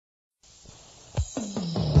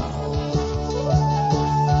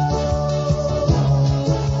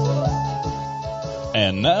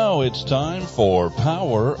And now it's time for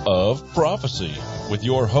Power of Prophecy with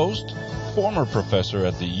your host, former professor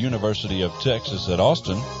at the University of Texas at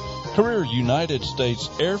Austin, career United States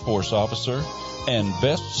Air Force officer, and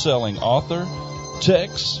best-selling author,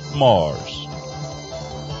 Texe Mars.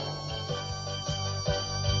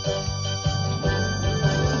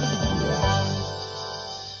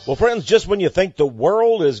 Well, friends, just when you think the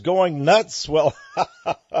world is going nuts, well,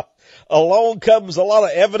 along comes a lot of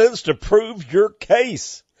evidence to prove your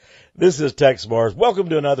case. This is Texe Mars. Welcome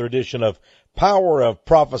to another edition of Power of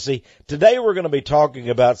Prophecy. Today we're going to be talking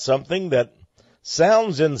about something that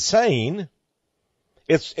sounds insane.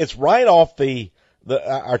 It's right off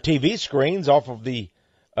our TV screens, off of the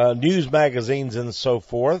news magazines and so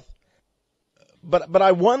forth. But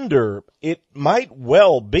I wonder, it might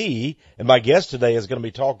well be, and my guest today is going to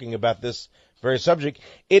be talking about this very subject,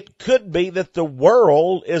 it could be that the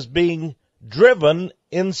world is being driven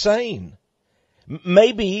insane.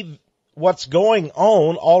 Maybe what's going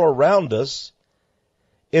on all around us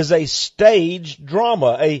is a staged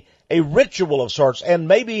drama, a ritual of sorts, and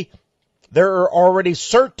maybe there are already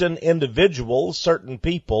certain individuals, certain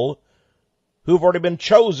people who've already been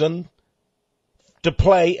chosen to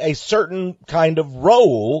play a certain kind of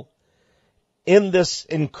role in this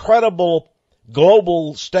incredible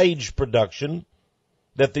global stage production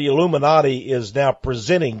that the Illuminati is now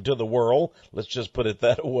presenting to the world. Let's just put it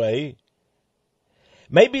that way.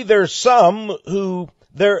 Maybe there's some who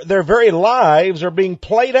their very lives are being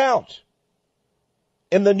played out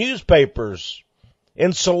in the newspapers,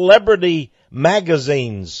 in celebrity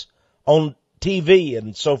magazines, on TV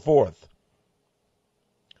and so forth.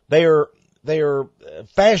 They are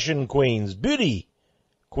fashion queens, beauty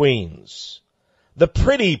queens, the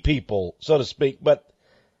pretty people, so to speak. But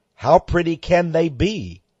how pretty can they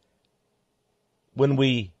be when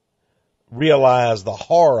we realize the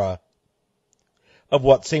horror of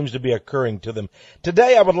what seems to be occurring to them?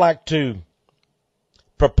 Today I would like to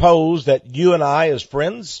propose that you and I, as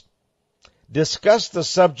friends, discuss the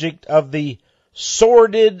subject of the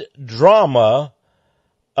sordid drama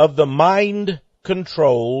of the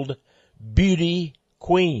mind-controlled beauty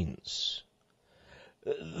queens.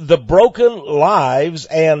 The broken lives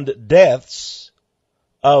and deaths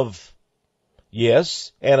of,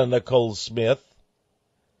 yes, Anna Nicole Smith.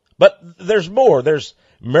 But there's more. There's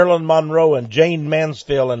Marilyn Monroe and Jane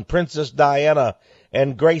Mansfield and Princess Diana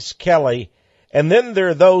and Grace Kelly. And then there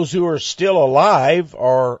are those who are still alive,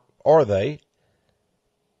 or are they?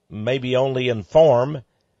 Maybe only in form,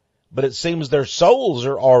 but it seems their souls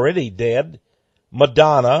are already dead.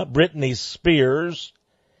 Madonna, Britney Spears,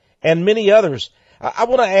 and many others. I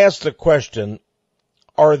want to ask the question,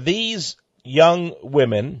 are these young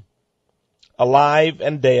women, alive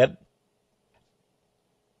and dead,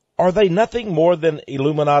 are they nothing more than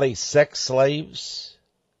Illuminati sex slaves?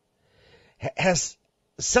 Has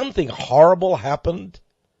something horrible happened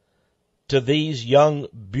to these young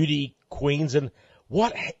beauty queens? And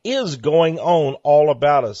what is going on all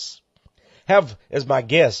about us? Have as my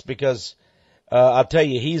guest, because I'll tell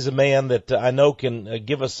you, he's a man that I know can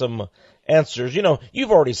give us some answers. You know,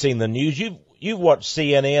 you've already seen the news. You've watched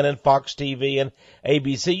CNN and Fox TV and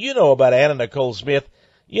ABC. You know about Anna Nicole Smith.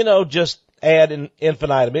 You know, just ad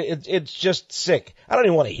infinitum. It's just sick. I don't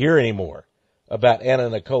even want to hear anymore about Anna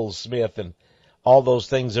Nicole Smith and all those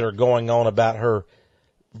things that are going on about her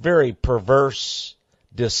very perverse,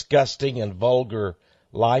 disgusting, and vulgar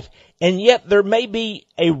life. And yet there may be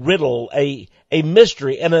a riddle, a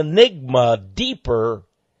mystery, an enigma deeper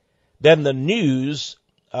than the news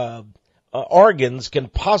organs can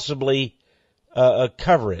possibly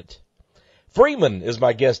cover it. Freeman is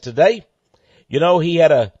my guest today. You know, he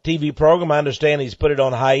had a TV program. I understand he's put it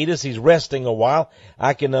on hiatus. He's resting a while.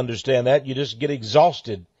 I can understand that. You just get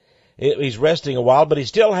exhausted. He's resting a while, but he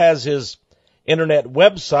still has his internet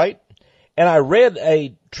website. And I read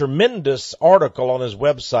a tremendous article on his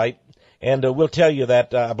website, and we'll tell you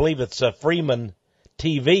that. I believe it's freemantv.com.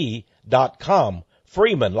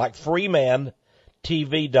 Freeman, like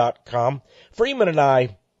freemantv.com. Freeman and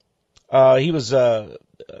I, he was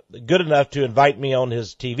good enough to invite me on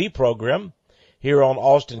his TV program here on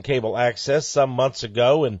Austin Cable Access some months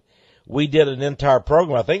ago, and we did an entire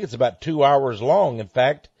program. I think it's about 2 hours long, in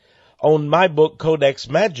fact, on my book, Codex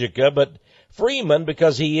Magica. But Freeman,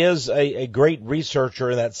 because he is a great researcher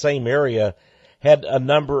in that same area, had a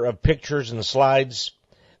number of pictures and slides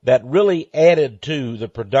that really added to the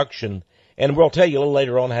production, and we'll tell you a little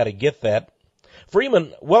later on how to get that.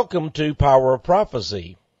 Freeman, welcome to Power of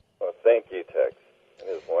Prophecy. Well, thank you, Texe. It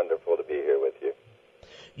is wonderful to be here with you.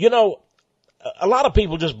 You know, a lot of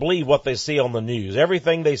people just believe what they see on the news.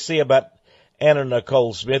 Everything they see about Anna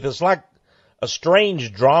Nicole Smith, it's like a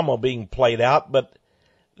strange drama being played out, but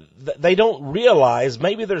they don't realize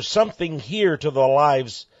maybe there's something here to the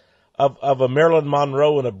lives of a Marilyn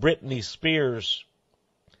Monroe and a Britney Spears.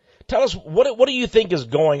 Tell us, what do you think is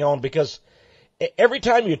going on? Because every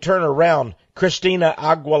time you turn around, Christina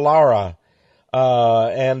Aguilera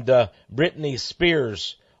and Britney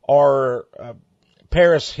Spears or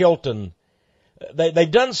Paris Hilton, they've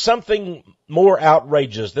done something more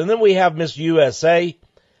outrageous. And then we have Miss USA,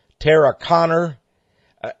 Tara Conner.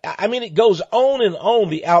 I mean, it goes on and on,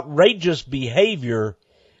 the outrageous behavior,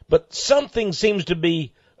 but something seems to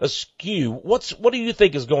be askew. What do you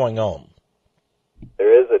think is going on?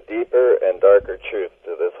 There is a deeper and darker truth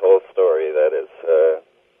to this whole story that is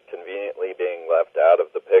conveniently being left out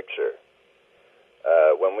of the picture.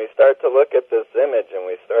 When we start to look at this image and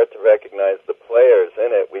we start to recognize the players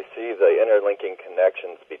in it, we see the interlinking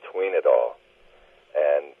connections between it all.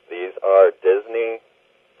 And these are Disney,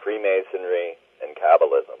 Freemasonry, and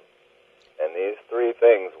Kabbalism. And these three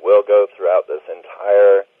things will go throughout this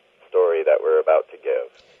entire story that we're about to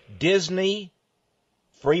give. Disney,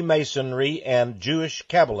 Freemasonry, and Jewish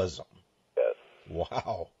Kabbalism. Yes.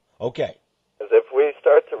 Wow. Okay. As if we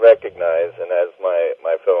start to recognize, and as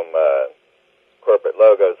my film corporate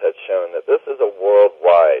logos had shown, that this is a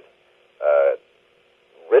worldwide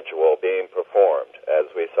ritual being performed, as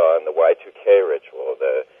we saw in the Y2K ritual,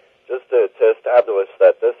 just to establish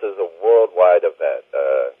that this is a worldwide event,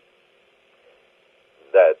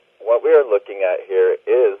 that what we are looking at here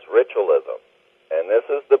is ritualism. And this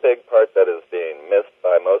is the big part that is being missed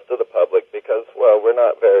by most of the public because, well, we're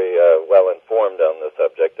not very well informed on the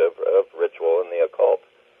subject of ritual and the occult.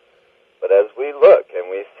 But as we look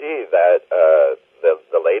and we see that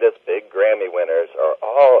the latest big Grammy winners are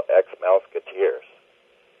all ex-Mouseketeers,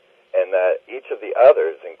 and that each of the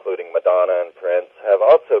others, including Madonna and Prince, have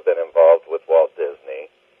also been involved with Walt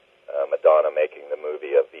Disney, Madonna making the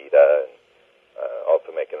movie Evita and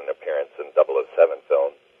also making an appearance in 007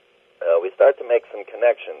 film. We start to make some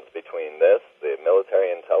connections between this, the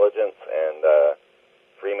military intelligence, and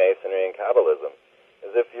Freemasonry and Kabbalism.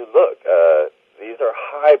 As if you look, these are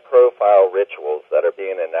high-profile rituals that are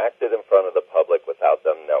being enacted in front of the public without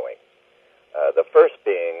them knowing. The first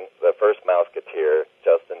being the first Mouseketeer,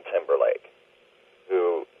 Justin Timberlake,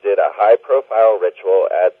 who did a high-profile ritual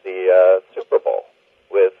at the Super Bowl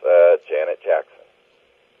with Janet Jackson.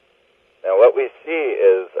 Now, what we see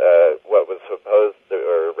is what was supposed to,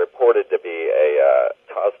 or reported to be a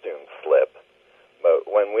costume slip. But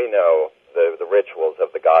when we know the rituals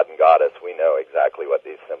of the god and goddess, we know exactly what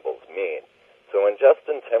these symbols mean. So when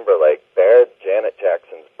Justin Timberlake bared Janet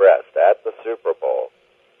Jackson's breast at the Super Bowl,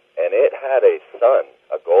 and it had a sun,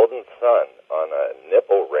 a golden sun, on a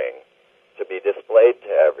nipple ring to be displayed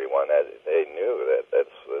to everyone, as they knew that this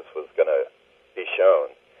was going to be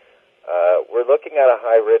shown, we're looking at a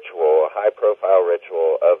high-profile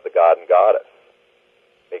ritual of the god and goddess.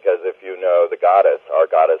 Because if you know the goddess, our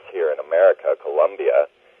goddess here in America, Columbia,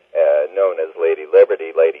 known as Lady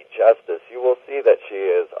Liberty, Lady Justice, you will see that she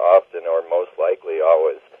is often, or most likely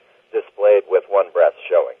always, displayed with one breast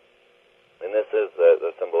showing. And this is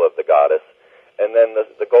the symbol of the goddess. And then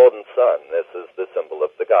the golden sun, this is the symbol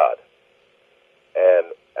of the god.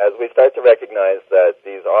 And as we start to recognize that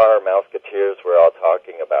these are Mouseketeers we're all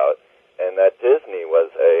talking about, and that Disney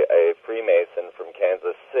was a Freemason from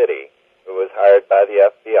Kansas City who was hired by the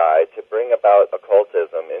FBI to bring about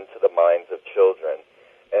occultism into the minds of children.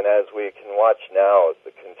 And as we can watch now,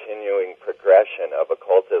 the continuing progression of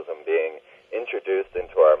occultism being introduced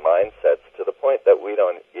into our mindsets to the point that we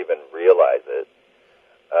don't even realize it,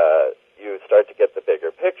 you start to get the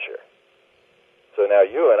bigger picture. So now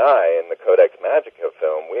you and I, in the Codex Magica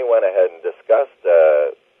film, we went ahead and discussed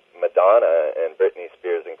Madonna and Britney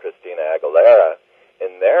Spears and Christina Aguilera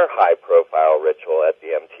in their high-profile ritual at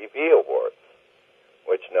the MTV Awards,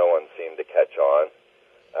 which no one seemed to catch on,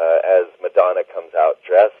 as Madonna comes out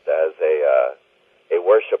dressed as a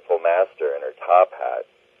worshipful master in her top hat,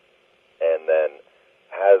 and then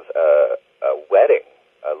has a wedding,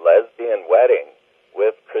 a lesbian wedding,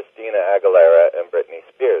 with Christina Aguilera and Britney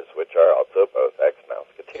Spears, which are also both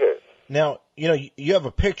ex-Mouseketeers. Now, you have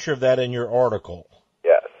a picture of that in your article.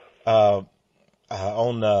 Yes. On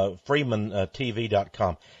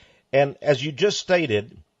freemantv.com. And as you just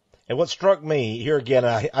stated, and what struck me here again,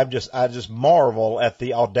 I just marvel at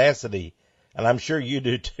the audacity, and I'm sure you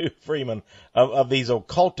do too, Freeman, of these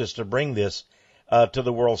occultists to bring this to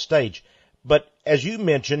the world stage. But as you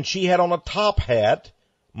mentioned, she had on a top hat,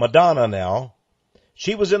 Madonna now.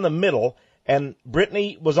 She was in the middle, and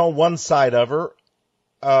Britney was on one side of her,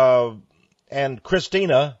 and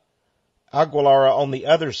Christina Aguilera on the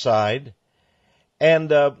other side. And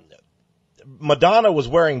Madonna was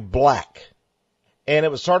wearing black, and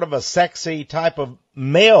it was sort of a sexy type of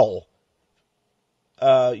male,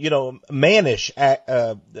 mannish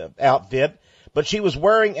outfit, but she was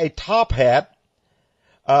wearing a top hat.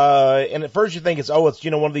 And at first you think it's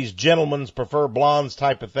one of these gentlemen's prefer blondes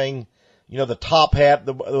type of thing. The top hat,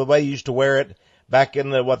 the way you used to wear it back in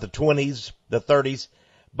the 20s, the 30s.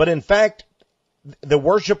 But in fact, the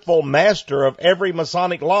worshipful master of every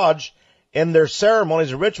Masonic lodge in their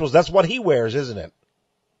ceremonies and rituals, that's what he wears, isn't it?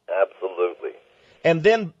 Absolutely. And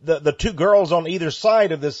then the two girls on either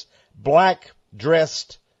side of this black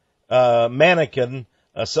dressed, mannequin,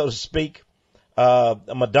 so to speak,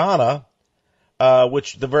 Madonna,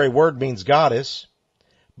 which the very word means goddess.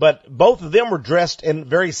 But both of them were dressed in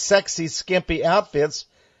very sexy, skimpy outfits,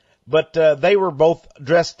 but they were both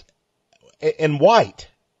dressed in white.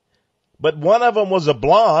 But one of them was a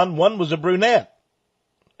blonde, one was a brunette.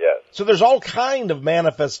 Yes. So there's all kind of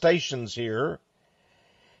manifestations here.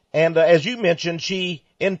 And as you mentioned, she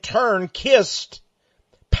in turn kissed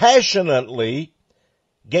passionately,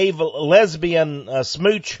 gave a lesbian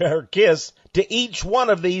smooch or kiss to each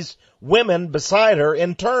one of these women beside her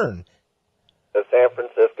in turn. The San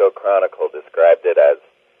Francisco Chronicle described it as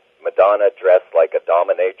Madonna dressed like a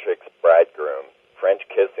dominatrix bridegroom, French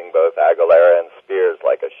kissing both Aguilera and Spears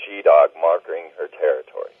like a she-dog marking her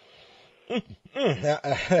territory.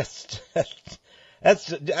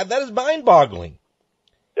 That is mind-boggling.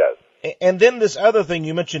 Yes. And then this other thing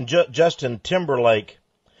you mentioned, Justin Timberlake.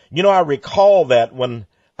 I recall that when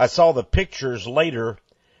I saw the pictures later,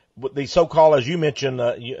 the so-called, as you mentioned,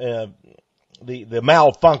 the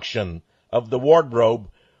malfunction of the wardrobe,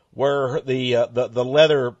 where the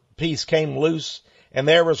leather piece came loose, and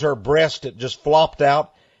there was her breast that just flopped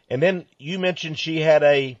out. And then you mentioned she had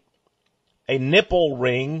a nipple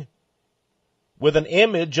ring with an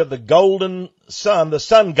image of the golden sun, the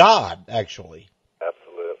sun god, actually.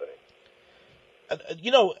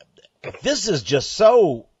 Absolutely. This is just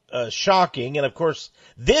so shocking. And of course,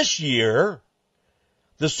 this year,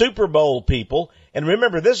 the Super Bowl people, and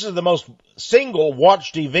remember, this is the most single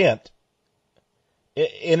watched event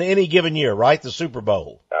in any given year, right? The Super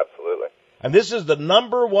Bowl. Absolutely. And this is the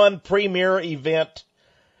number one premier event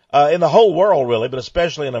in the whole world, really, but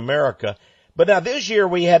especially in America. But now this year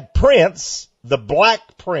we had Prince, the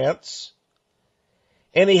Black Prince,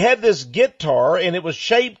 and he had this guitar, and it was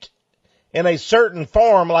shaped in a certain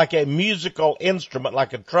form like a musical instrument,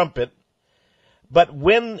 like a trumpet. But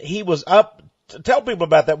when he was up, tell people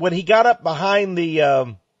about that, when he got up behind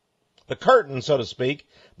the curtain, so to speak,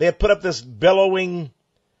 they had put up this billowing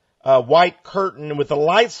white curtain with the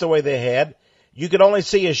lights the way they had. You could only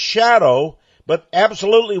see his shadow, but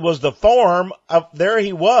absolutely was the form of, there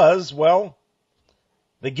he was. Well,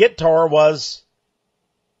 the guitar was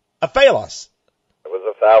a phallus. It was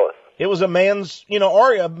a phallus. It was a man's,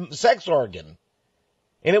 sex organ.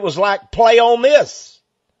 And it was like, play on this.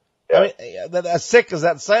 Yeah. I mean, as sick as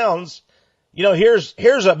that sounds,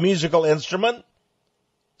 here's a musical instrument,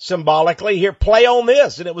 symbolically, here, play on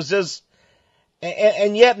this. And it was just,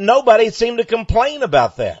 and yet nobody seemed to complain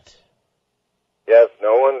about that. Yes,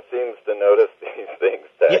 no one seems to notice these things.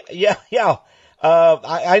 Yeah.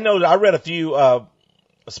 I know, I read a few,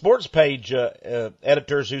 sports page,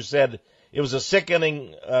 editors who said it was a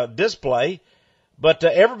sickening, display, but,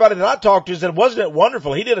 everybody that I talked to said, wasn't it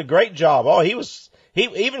wonderful? He did a great job. Oh,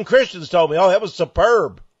 even Christians told me, oh, that was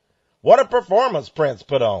superb. What a performance Prince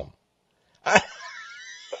put on. I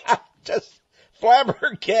just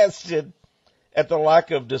flabbergasted at the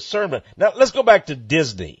lack of discernment. Now, let's go back to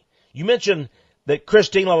Disney. You mentioned that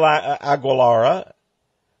Christina Aguilera,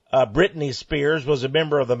 Britney Spears was a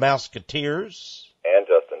member of the Mouseketeers. And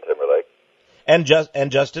Justin Timberlake.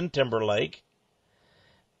 And Justin Timberlake.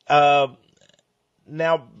 Now,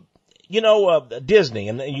 Disney,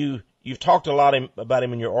 and you've talked a lot about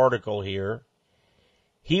him in your article here.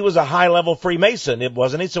 He was a high-level Freemason,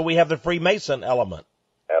 wasn't he? So we have the Freemason element.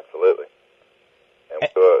 Absolutely.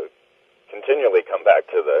 And we'll continually come back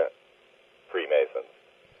to the Freemasons.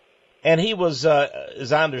 And he was,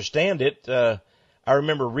 as I understand it, I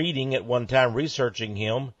remember reading at one time, researching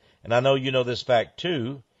him, and I know you know this fact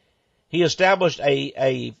too, he established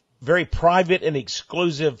a very private and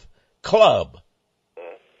exclusive club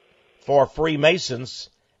for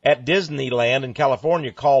Freemasons at Disneyland in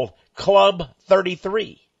California called Club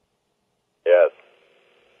 33. Yes.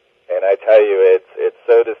 And I tell you, it's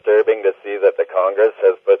so disturbing to see that the Congress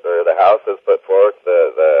has the House has put forth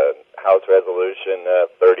the House Resolution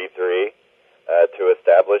 33 to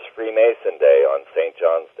establish Freemason Day on St.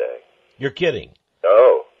 John's Day. You're kidding.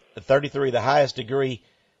 No. The 33, the highest degree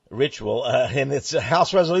ritual, and it's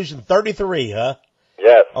House Resolution 33, huh? Yes.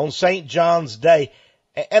 Yes. On St. John's Day.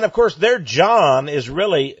 And of course, their John is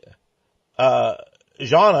really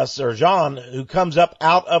Janus, or John, who comes up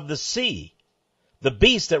out of the sea. The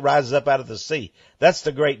beast that rises up out of the sea. That's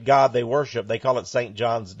the great God they worship. They call it St.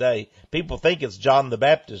 John's Day. People think it's John the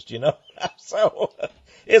Baptist, you know. So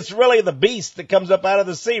it's really the beast that comes up out of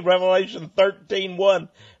the sea, Revelation 13:1.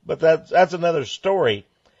 But that's another story.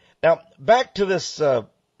 Now, back to this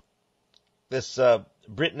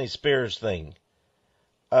Britney Spears thing.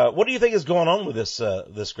 What do you think is going on with this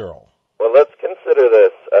girl? Well, let's consider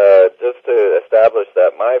this, just to establish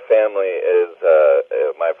that my family is,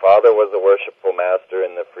 my father was a worshipful master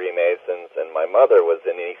in the Freemasons, and my mother was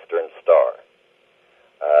an Eastern Star.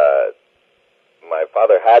 My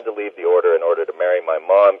father had to leave the order in order to marry my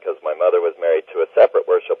mom, because my mother was married to a separate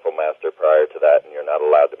worshipful master prior to that, and you're not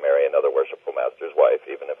allowed to marry another worshipful master's wife,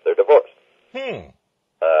 even if they're divorced.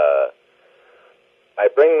 I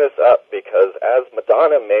bring this up because as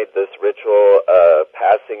Madonna made this ritual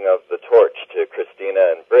passing of the torch to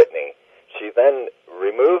Christina and Britney, she then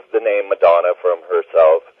removed the name Madonna from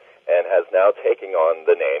herself and has now taken on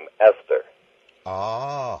the name Esther.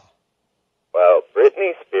 Ah. Well,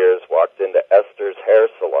 Britney Spears walked into Esther's hair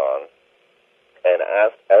salon and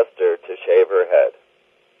asked Esther to shave her head.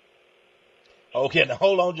 Okay, now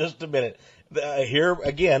hold on just a minute. Here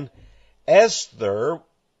again, Esther,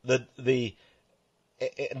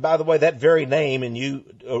 by the way, that very name, and you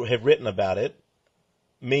have written about it,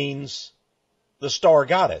 means the star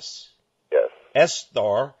goddess. Yes.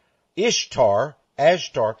 Esther,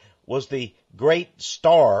 Ashtar was the great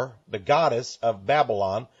star, the goddess of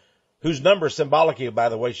Babylon, whose number symbolically, by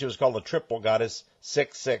the way, she was called the triple goddess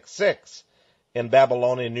 666 in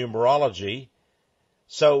Babylonian numerology.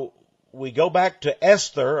 So we go back to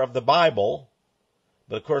Esther of the Bible,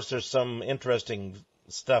 but of course there's some interesting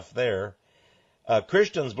stuff there.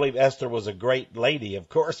 Christians believe Esther was a great lady, of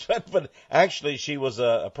course, but actually she was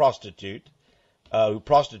a prostitute who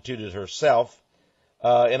prostituted herself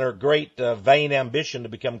in her great vain ambition to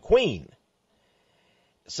become queen.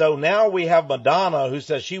 So now we have Madonna, who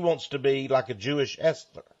says she wants to be like a Jewish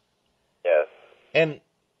Esther. Yes. And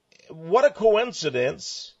what a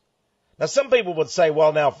coincidence. Now some people would say,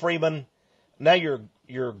 well, now Freeman, now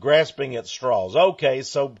you're grasping at straws. Okay,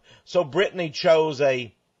 so Britney chose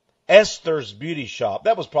a Esther's Beauty Shop.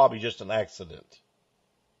 That was probably just an accident.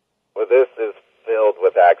 Well, this is filled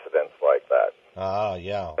with accidents like that. Ah,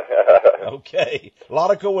 yeah. Okay. A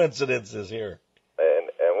lot of coincidences here. And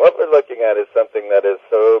what we're looking at is something that is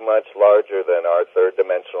so much larger than our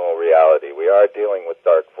third-dimensional reality. We are dealing with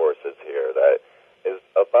dark forces here that is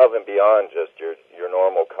above and beyond just your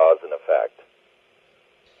normal cause and effect.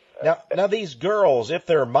 Now these girls, if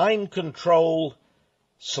they're mind control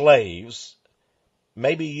slaves,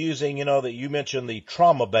 maybe using, that you mentioned the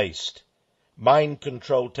trauma-based mind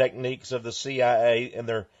control techniques of the CIA and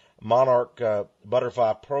their Monarch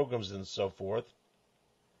butterfly programs and so forth.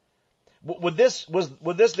 Would this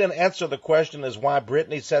then answer the question as why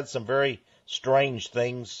Britney said some very strange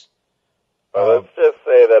things? Well, let's just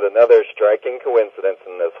say that another striking coincidence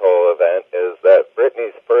in this whole event is that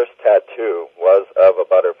Britney's first tattoo was of a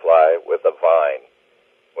butterfly with a vine,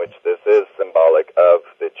 which this is symbolic of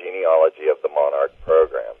the genealogy of the Monarch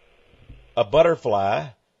program. A butterfly,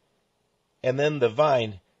 and then the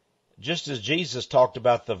vine. Just as Jesus talked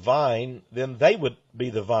about the vine, then they would be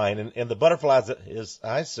the vine, and the butterfly is,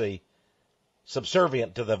 I see,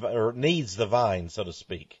 subservient to or needs the vine, so to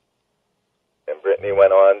speak. And Britney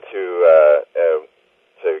went on to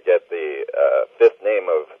get the fifth name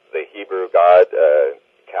of the Hebrew God,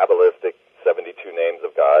 Kabbalistic 72 names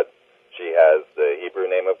of God. She has the Hebrew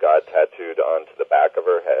name of God tattooed onto the back of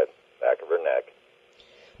her head, back of her neck.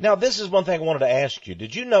 Now, this is one thing I wanted to ask you.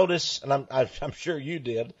 Did you notice, and I'm sure you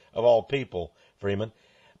did, of all people, Freeman,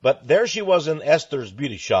 but there she was in Esther's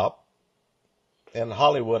Beauty Shop in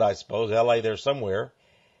Hollywood, I suppose, L.A. there somewhere,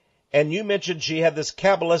 and you mentioned she had this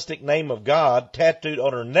Kabbalistic name of God tattooed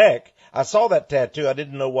on her neck. I saw that tattoo. I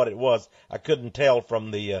didn't know what it was. I couldn't tell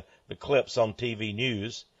from the clips on TV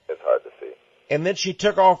news. It's hard to see. And then she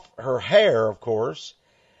took off her hair, of course,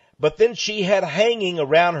 but then she had hanging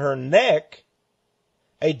around her neck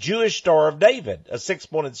a Jewish Star of David, a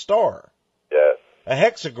six-pointed star. Yes. A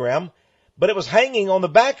hexagram, but it was hanging on the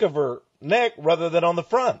back of her neck rather than on the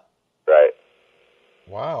front. Right.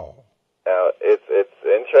 Wow. Now, it's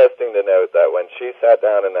interesting to note that when she sat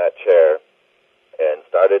down in that chair and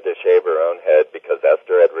started to shave her own head because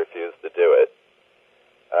Esther had refused to do it,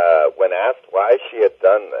 when asked why she had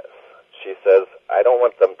done this, she says, I don't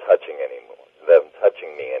want them touching me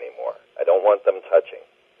anymore. I don't want them touching.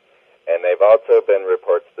 And they've also been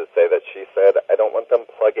reports to say that she said, I don't want them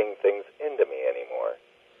plugging things into me anymore.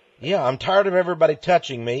 Yeah, I'm tired of everybody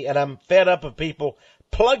touching me, and I'm fed up of people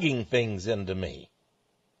plugging things into me.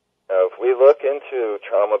 Now, if we look into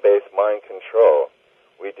trauma-based mind control,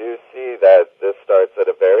 we do see that this starts at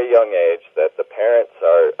a very young age, that the parents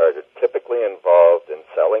are typically involved in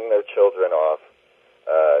selling their children off.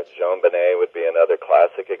 Jean Benet would be another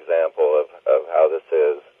classic example of how this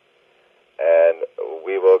is. And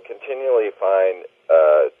we will continually find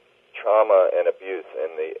trauma and abuse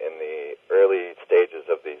in the early stages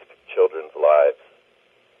of these children's lives.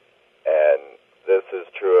 And this is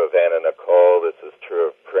true of Anna Nicole. This is true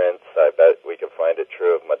of Prince. I bet we can find it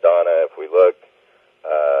true of Madonna if we look.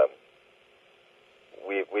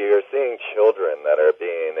 We are seeing children that are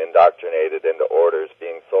being indoctrinated into orders,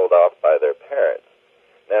 being sold off by their parents.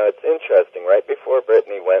 Now, it's interesting. Right before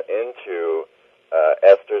Brittany went into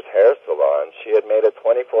Esther's hair salon, she had made a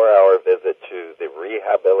 24-hour visit to the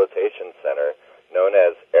rehabilitation center known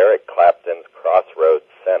as Eric Clapton's Crossroads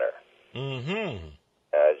Center. Mm-hmm.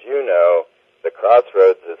 As you know, the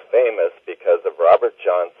Crossroads is famous because of Robert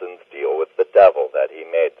Johnson's deal with the devil that he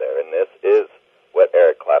made there, and this is what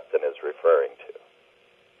Eric Clapton is referring to.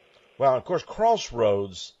 Well, of course,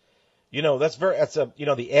 Crossroads, that's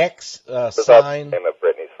the X sign. This is also the name of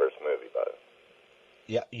Britney's first movie, by the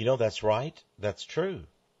way. Yeah, that's right. That's true.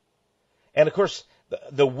 And, of course,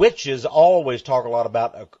 the witches always talk a lot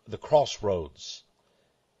about the crossroads.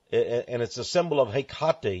 And it's a symbol of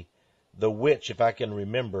Hecate, the witch, if I can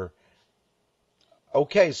remember.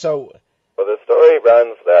 Okay, so... Well, the story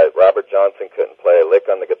runs that Robert Johnson couldn't play a lick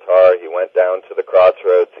on the guitar. He went down to the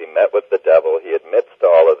crossroads. He met with the devil. He admits to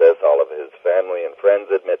all of this. All of his family and friends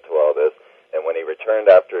admit to all this. And when he returned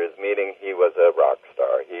after his meeting, he was a rock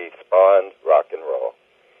star. He spawned rock and roll.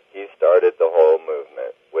 He started the whole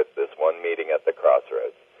movement with this one meeting at the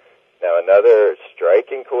crossroads. Now, another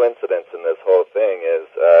striking coincidence in this whole thing is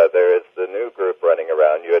there is the new group running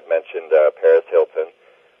around. You had mentioned Paris Hilton.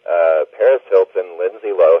 Paris Hilton,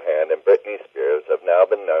 Lindsay Lohan, and Britney Spears have now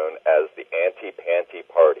been known as the Anti-Panty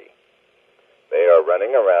Party. They are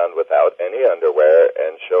running around without any underwear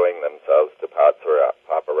and showing themselves to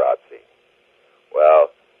paparazzi.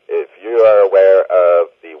 Well, if you are aware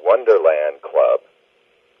of the Wonderland Club,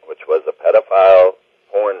 which was a pedophile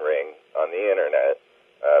porn ring on the internet,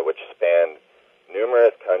 which spanned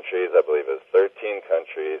numerous countries, I believe it was 13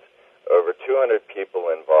 countries, over 200 people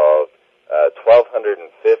involved, 1,250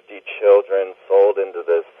 children sold into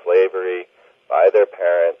this slavery by their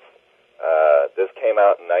parents. This came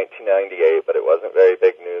out in 1998, but it wasn't very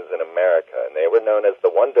big news in America. And they were known as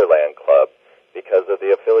the Wonderland Club because of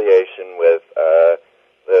the affiliation with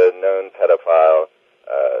the known pedophile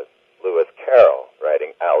Lewis Carroll,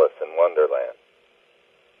 writing Alice in Wonderland.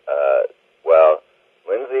 Well,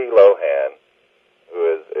 Lindsay Lohan,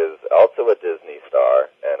 who is also a Disney star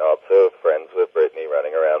and also friends with Britney,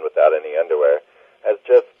 running around without any underwear, has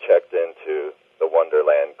just checked into the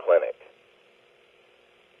Wonderland Clinic.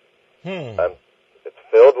 It's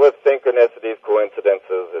filled with synchronicities,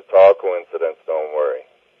 coincidences. It's all coincidence, don't worry.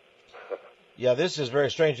 Yeah, this is very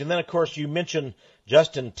strange. And then, of course, you mentioned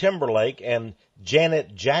Justin Timberlake and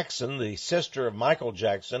Janet Jackson, the sister of Michael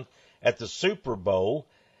Jackson, at the Super Bowl.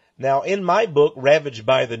 Now, in my book, Ravaged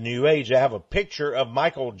by the New Age, I have a picture of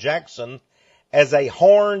Michael Jackson as a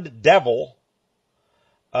horned devil,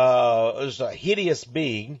 as a hideous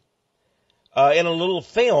being, in a little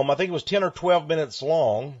film, I think it was 10 or 12 minutes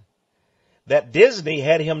long, that Disney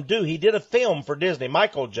had him do. He did a film for Disney,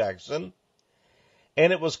 Michael Jackson,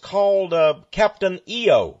 and it was called Captain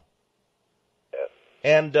EO.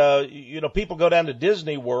 And, people go down to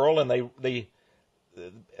Disney World and they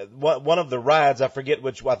one of the rides, I forget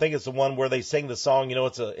which, I think it's the one where they sing the song,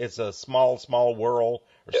 it's a small, small world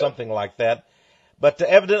or something like that. But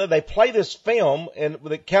evidently they play this film and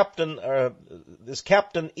the this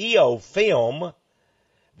Captain EO film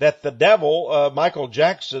that the devil, Michael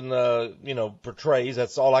Jackson, portrays.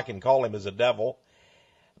 That's all I can call him, is a devil.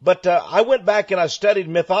 But I went back and I studied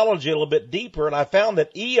mythology a little bit deeper, and I found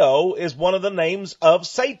that EO is one of the names of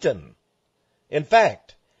Satan. In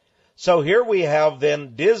fact, so here we have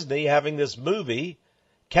then Disney having this movie,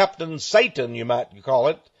 Captain Satan, you might call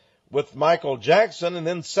it, with Michael Jackson, and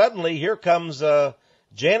then suddenly here comes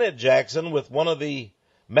Janet Jackson with one of the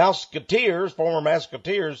Mouseketeers, former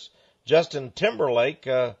Mouseketeers, Justin Timberlake,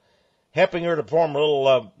 helping her to perform a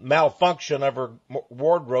little malfunction of her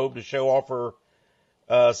wardrobe to show off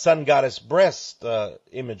her sun goddess breast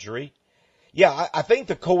imagery. Yeah, I think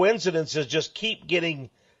the coincidences just keep getting,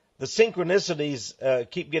 the synchronicities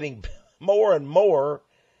keep getting more and more.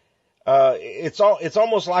 It's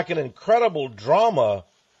almost like an incredible drama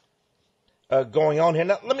going on here.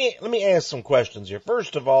 Now, let me ask some questions here.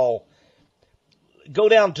 First of all, go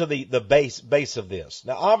down to the base of this.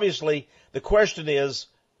 Now, obviously, the question is,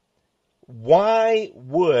 why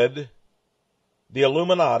would the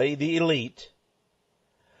Illuminati, the elite,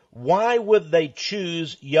 why would they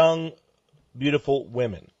choose young, beautiful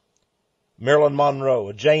women? Marilyn Monroe,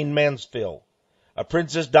 a Jane Mansfield, a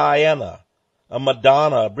Princess Diana, a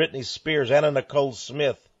Madonna, a Britney Spears, Anna Nicole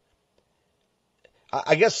Smith.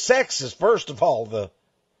 I guess sex is first of all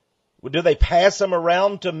do they pass them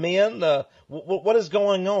around to men? What is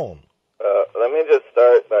going on? Let me just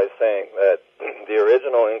start by saying that the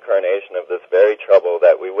original incarnation of this very trouble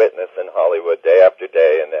that we witness in Hollywood day after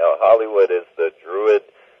day, and now Hollywood is the druid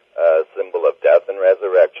symbol of death and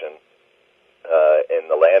resurrection in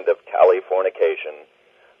the land of Californication.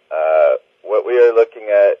 What we are looking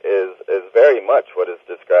at is very much what is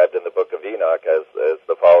described in the book of Enoch as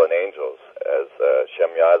the fallen angels, as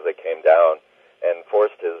Shemyaza came down and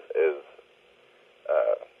forced his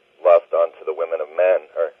lust onto the women of men.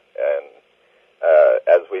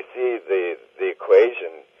 As we see the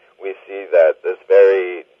equation, we see that this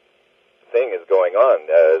very thing is going on.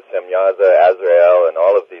 Shemyaza, Azrael, and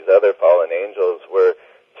all of these other fallen angels were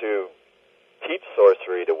to teach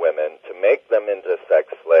sorcery to women, to make them into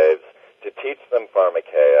sex slaves, to teach them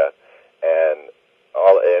pharmakeia, and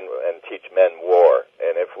teach men war.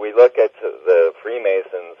 And if we look at the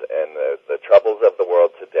Freemasons and the troubles of the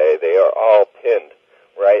world today, they are all pinned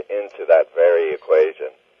right into that very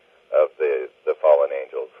equation of the fallen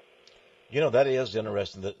angels. You know, that is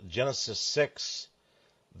interesting. That Genesis 6,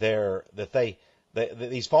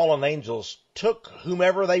 these fallen angels took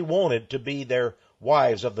whomever they wanted to be their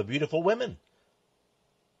wives of the beautiful women.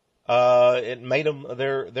 It made them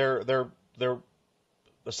their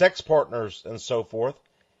sex partners and so forth.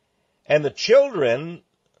 And the children,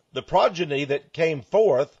 the progeny that came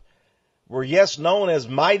forth, were yes known as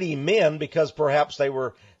mighty men because perhaps they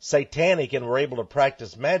were satanic and were able to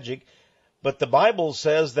practice magic. But the Bible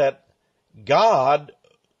says that God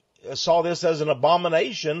saw this as an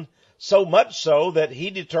abomination, so much so that he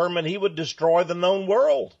determined he would destroy the known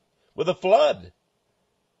world with a flood.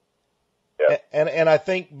 Yeah. And I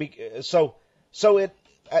think so it,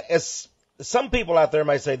 as some people out there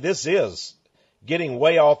may say, this is getting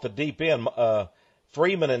way off the deep end.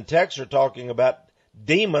 Freeman and Texe are talking about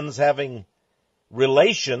demons having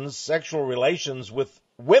sexual relations with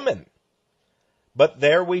women. But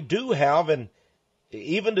there we do have, and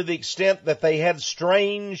even to the extent that they had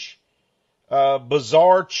strange,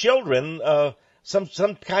 bizarre children,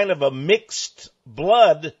 some kind of a mixed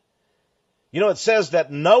blood. You know, it says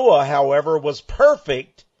that Noah, however, was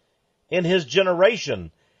perfect in his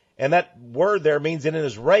generation. And that word there means in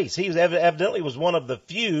his race. He evidently was one of the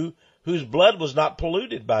few whose blood was not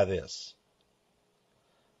polluted by this.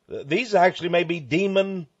 These actually may be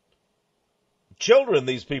demon children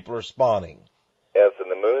these people are spawning. Yes,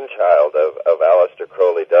 and the moonchild of Aleister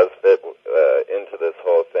Crowley does fit into this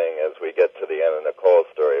whole thing. As we get to the Anna Nicole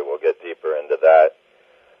story, we'll get deeper into that.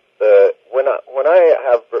 When I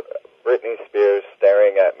have Britney Spears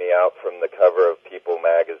staring at me out from the cover of People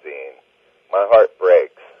magazine, my heart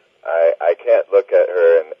breaks. I can't look at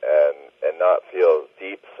her and not feel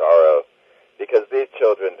deep sorrow, because these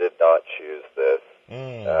children did not choose this.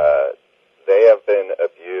 They have been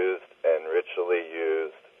abused and ritually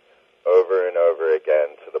used over and over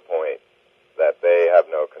again to the point that they have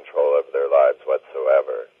no control over their lives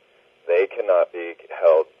whatsoever. They cannot be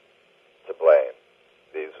held to blame.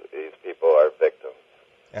 These people are victims.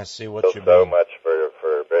 I see what you mean. I feel so much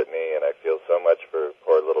for Brittany, and I feel so much for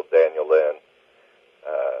poor little Daniel Lynn,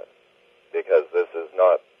 because this is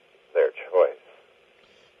not their choice.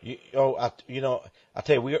 I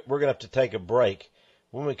tell you, we're going to have to take a break.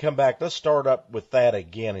 When we come back, let's start up with that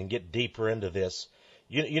again and get deeper into this.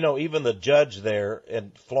 You know, even the judge there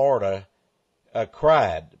in Florida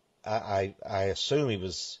cried. I assume he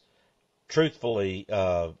was truthfully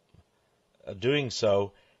doing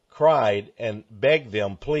so, cried and begged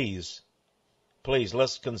them, please,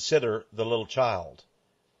 let's consider the little child.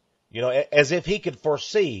 You know, as if he could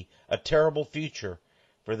foresee a terrible future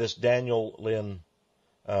for this Daniel Lynn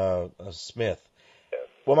Smith.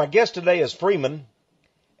 Well, my guest today is Freeman,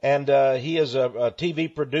 and he is a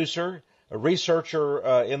TV producer, a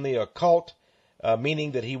researcher in the occult,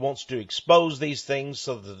 meaning that he wants to expose these things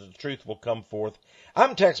so that the truth will come forth.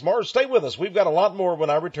 I'm Texe Mars. Stay with us. We've got a lot more when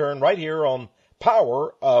I return right here on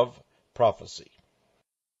Power of Prophecy.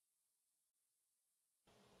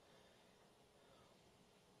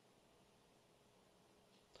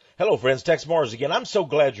 Hello, friends. Texe Mars again. I'm so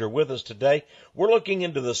glad you're with us today. We're looking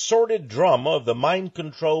into the sordid drama of the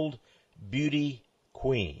mind-controlled beauty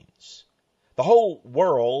queens. The whole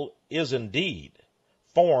world is indeed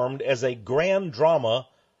formed as a grand drama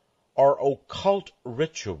or occult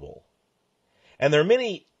ritual. And there are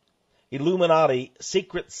many Illuminati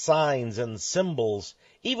secret signs and symbols,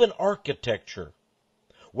 even architecture.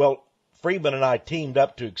 Well, Freeman and I teamed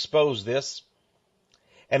up to expose this,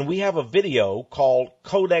 and we have a video called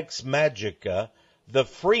Codex Magica, the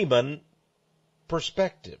Freeman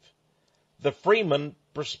Perspective. The Freeman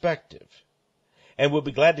Perspective. And we'll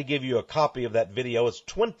be glad to give you a copy of that video. It's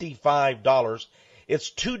 $25. It's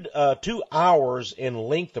 2 hours in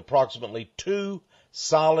length, approximately 2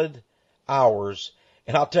 solid hours.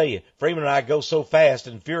 And I'll tell you, Freeman and I go so fast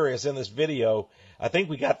and furious in this video. I think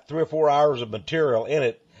we got 3 or 4 hours of material in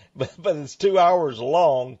it, but it's 2 hours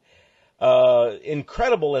long.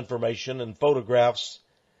 Incredible information and photographs.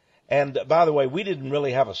 And by the way, we didn't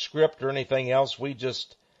really have a script or anything else. We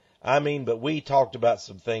talked about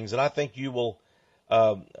some things, and I think you will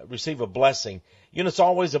receive a blessing. You know, it's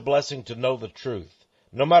always a blessing to know the truth.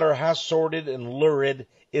 No matter how sordid and lurid,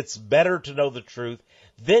 it's better to know the truth.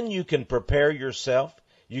 Then you can prepare yourself.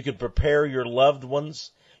 You can prepare your loved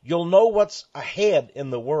ones. You'll know what's ahead in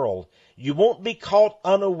the world. You won't be caught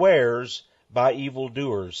unawares by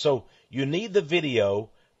evildoers. So you need the video,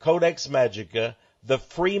 Codex Magica, the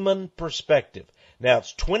Freeman Perspective. Now,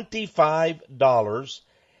 it's $25.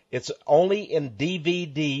 It's only in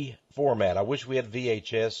DVD format. I wish we had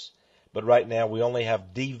VHS, but right now we only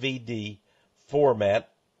have DVD format.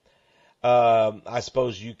 I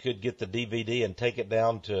suppose you could get the DVD and take it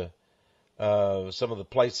down to some of the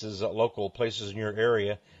places, local places in your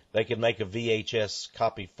area. They can make a VHS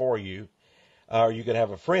copy for you. Or you could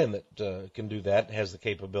have a friend that can do that, has the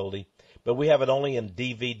capability. But we have it only in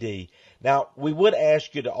DVD. Now, we would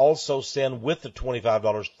ask you to also send with the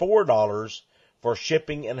 $25, $4 for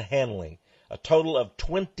shipping and handling. A total of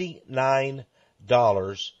 $29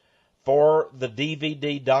 for the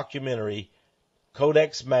DVD documentary,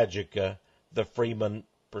 Codex Magica, the Freeman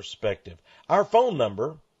Perspective. Our phone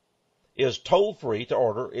number is toll-free to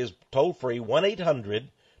order, is toll-free,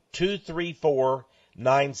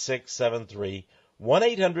 1-800-234-9673,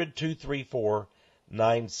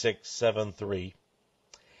 1-800-234-9673.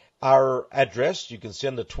 Our address, you can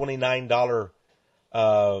send a $29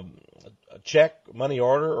 check, money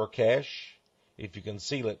order, or cash, if you can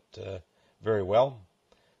seal it very well,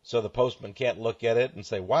 so the postman can't look at it and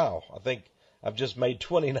say, wow, I think I've just made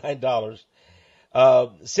 $29.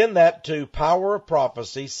 Send that to Power of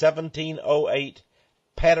Prophecy, 1708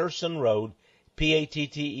 Patterson Road,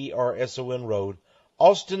 Patterson Road,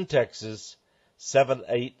 Austin, Texas,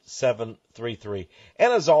 78733.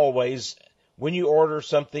 And as always, when you order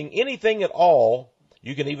something, anything at all,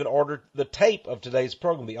 you can even order the tape of today's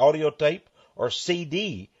program, the audio tape or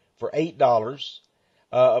CD for $8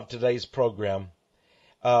 of today's program.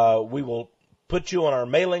 We will put you on our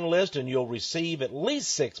mailing list, and you'll receive at least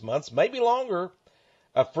 6 months, maybe longer,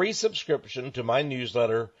 a free subscription to my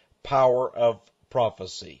newsletter, Power of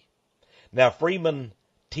Prophecy. Now,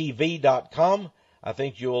 FreemanTV.com, I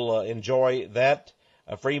think you'll enjoy that.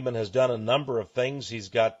 Freeman has done a number of things. He's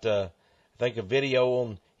got, I think, a video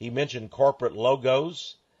on, he mentioned corporate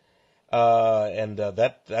logos, and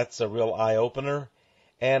that's a real eye-opener.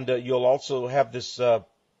 And you'll also have this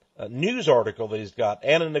news article that he's got,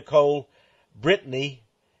 Anna Nicole, Brittany,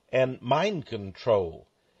 and mind control.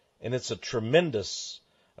 And it's a tremendous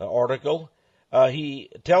article.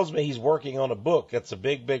 He tells me he's working on a book. That's a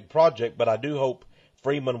big, big project, but I do hope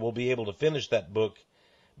Freeman will be able to finish that book,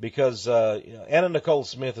 because Anna Nicole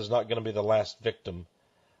Smith is not going to be the last victim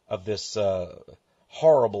of this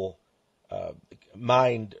horrible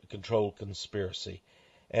mind control conspiracy.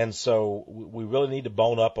 And so we really need to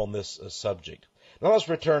bone up on this subject. Now let's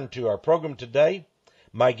return to our program today.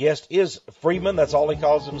 My guest is Freeman. That's all he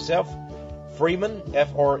calls himself. Freeman,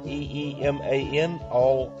 Freeman,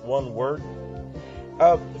 all one word.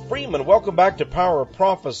 Freeman, welcome back to Power of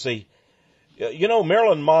Prophecy. You know,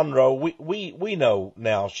 Marilyn Monroe, we know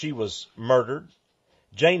now she was murdered.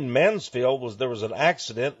 Jane Mansfield, there was an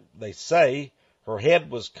accident, they say. Her head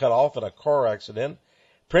was cut off in a car accident.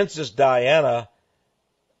 Princess Diana,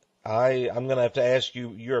 I'm going to have to ask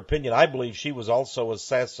you your opinion. I believe she was also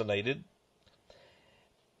assassinated.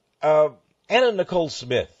 Anna Nicole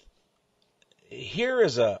Smith, here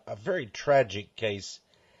is a very tragic case.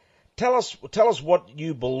 Tell us what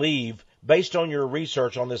you believe based on your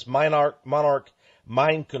research on this Monarch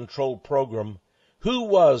mind control program. Who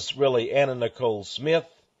was really Anna Nicole Smith?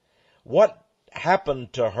 What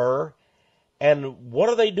happened to her? And what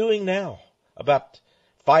are they doing now about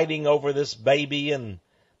fighting over this baby and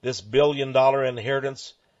this $1 billion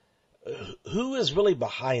inheritance? Who is really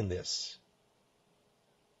behind this?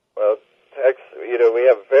 Well, Texe, we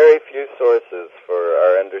have very few two sources for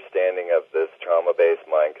our understanding of this trauma-based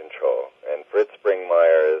mind control, and Fritz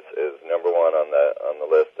Springmeier is number one on the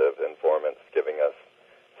list of informants, giving us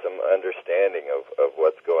some understanding of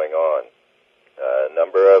what's going on. A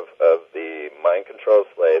number of the mind control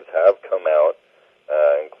slaves have come out,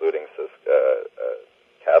 including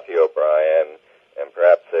Kathy O'Brien and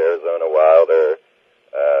perhaps Arizona Wilder.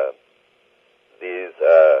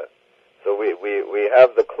 So we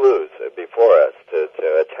have the clues before us to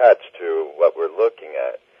attach to what we're looking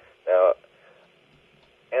at. Now,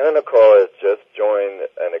 Anna Nicole has just joined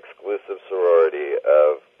an exclusive sorority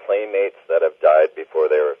of playmates that have died before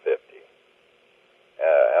they were 50.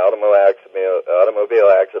 Automobile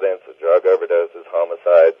accidents, drug overdoses,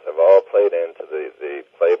 homicides have all played into the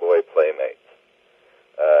Playboy playmates.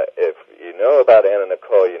 If you know about Anna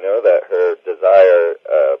Nicole, you know that her desire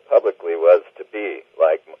publicly was to be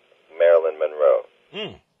like Marilyn Monroe.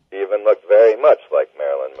 She even looked very much like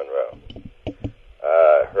Marilyn Monroe.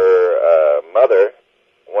 Her mother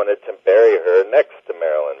wanted to bury her next to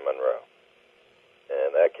Marilyn Monroe,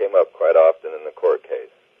 and that came up quite often in the court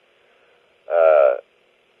case.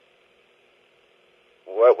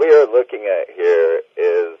 What we are looking at here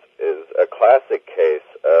is a classic case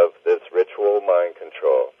of this ritual mind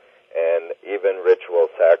control and even ritual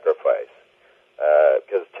sacrifice.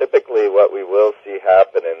 Because typically what we will see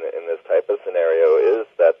happen in this type of scenario is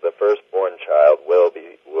that the firstborn child will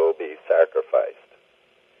be sacrificed.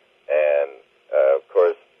 And, of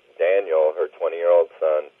course, Daniel, her 20-year-old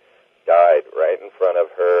son, died right in front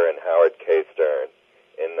of her and Howard K. Stern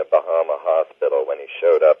in the Bahama hospital when he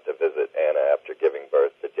showed up to visit Anna after giving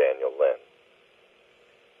birth to Daniel Lynn.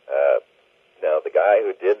 Now, the guy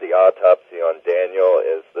who did the autopsy on Daniel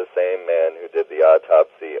is the same man who did the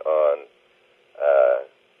autopsy on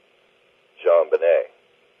Jean Bonnet.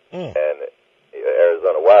 And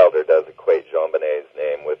Arizona Wilder does equate Jean Bonnet's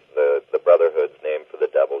name with the Brotherhood's name for the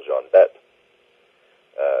devil, Jean Bet.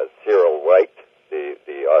 Cyril White, the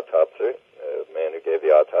autopsy, the man who gave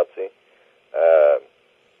the autopsy,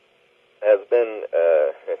 has been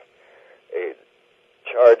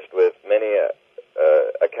charged with many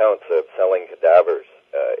accounts of selling cadavers,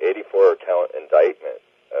 84-count indictment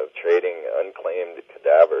of trading unclaimed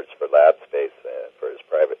cadavers for lab space for his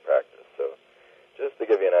private practice. So just to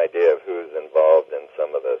give you an idea of who's involved in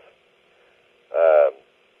some of this.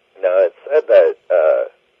 Now, it's said that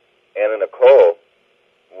Anna Nicole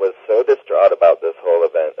was so distraught about this whole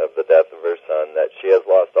event of the death of her son that she has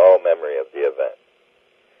lost all memory of the event.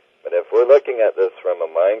 But if we're looking at this from a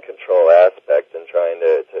mind control aspect and trying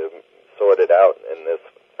to sort it out in this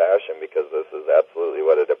fashion, because this is absolutely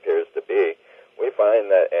what it appears to be, we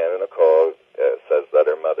find that Anna Nicole says that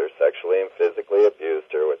her mother sexually and physically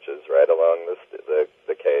abused her, which is right along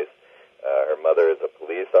the case. Her mother is a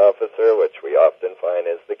police officer, which we often find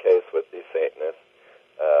is the case with these Satanists.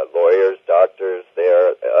 Lawyers, doctors, they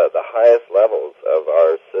are the highest levels of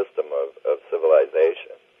our system of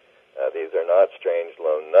civilization. These are not strange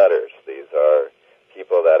lone nutters. These are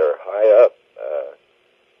people that are high up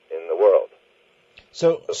in the world.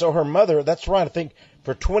 So her mother, that's right, I think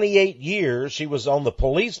for 28 years she was on the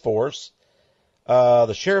police force,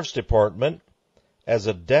 the sheriff's department, as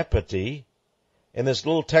a deputy in this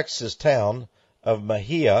little Texas town of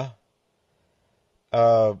Mejia.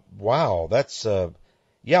 Wow, that's,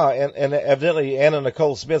 yeah, and evidently Anna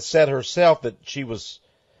Nicole Smith said herself that she was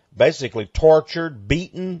basically tortured,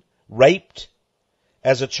 beaten, raped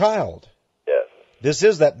as a child. Yes. This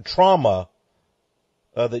is that trauma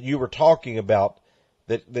that you were talking about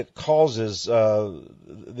that causes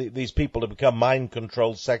these people to become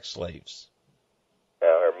mind-controlled sex slaves.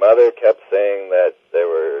 Now, her mother kept saying that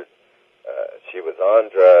she was on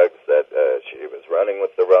drugs, that she was running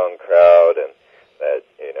with the wrong crowd, and that,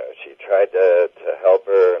 she tried to help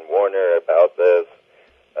her and warn her about this.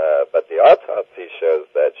 But the autopsy shows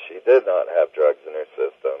that she did not have drugs in her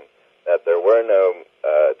system, that there were no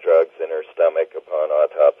drugs in her stomach upon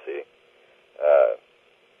autopsy.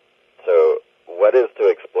 So what is to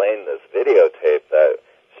explain this videotape that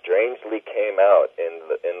strangely came out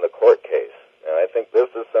in the court case? And I think this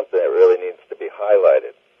is something that really needs to be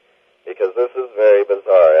highlighted, because this is very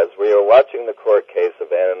bizarre. As we are watching the court case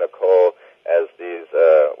of Anna Nicole as these,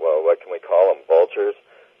 what can we call them, vultures,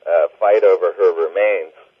 fight over her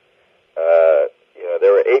remains,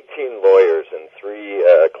 there were 18 lawyers and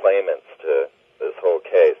 3 claimants to this whole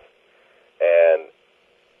case. And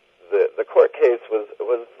the court case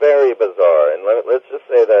was very bizarre. And let's just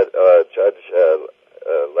say that Judge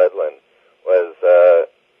Ledlin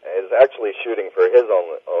is actually shooting for his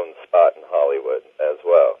own spot in Hollywood as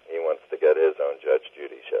well. He wants to get his own Judge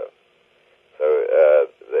Judy show. So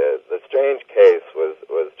the strange case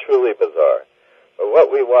was truly what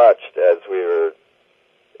we watched as we were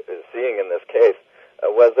seeing in this case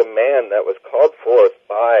was a man that was called forth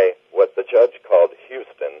by what the judge called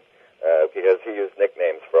Houston, because he used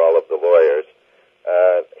nicknames for all of the lawyers.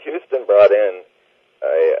 Houston brought in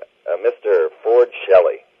a Mr. Ford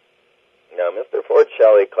Shelley. Now, Mr. Ford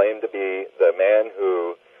Shelley claimed to be the man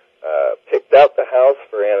who picked out the house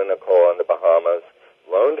for Anna Nicole in the Bahamas,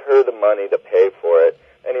 loaned her the money to pay for it,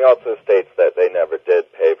 and he also states that they never did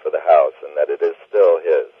pay for the house and that it is still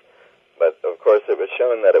his. But, of course, it was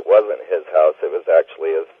shown that it wasn't his house. It was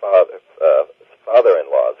actually his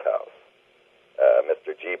father-in-law's house,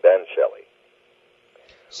 Mr. G. Ben Shelley.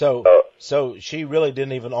 So she really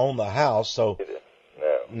didn't even own the house, so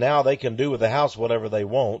no. Now they can do with the house whatever they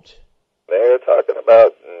want. They're talking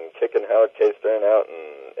about kicking Howard K. Stern out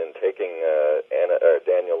and taking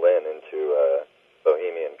Daniel Lynn into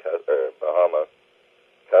Bahama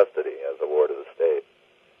custody as a ward of the state.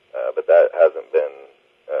 But that hasn't been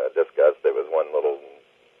discussed. There was one little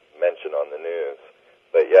mention on the news.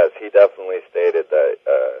 But yes, he definitely stated that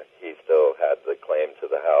he still had the claim to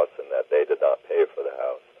the house and that they did not pay for the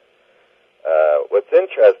house. What's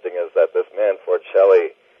interesting is that this man, Ford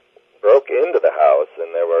Shelley, broke into the house,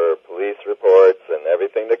 and there were police reports and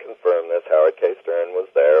everything to confirm this. Howard K. Stern was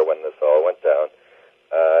there when this all went down.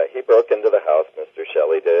 He broke into the house, Mr.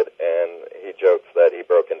 Shelley did, and he jokes that he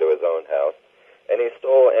broke into his own house. And he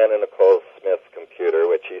stole Anna Nicole Smith's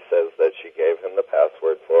computer, which he says that she gave him the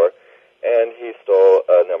password for, and he stole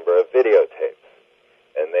a number of videotapes.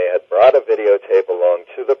 And they had brought a videotape along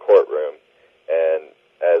to the courtroom, and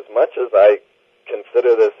as much as I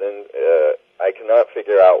consider this I cannot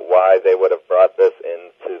figure out why they would have brought this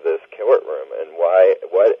into this courtroom and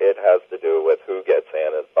what it has to do with who gets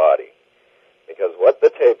Anna's body. Because what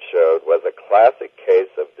the tape showed was a classic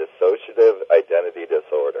case of dissociative identity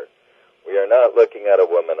disorder. We are not looking at a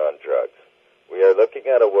woman on drugs. We are looking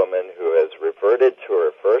at a woman who has reverted to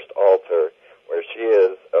her first altar where she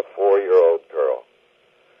is a 4-year-old girl.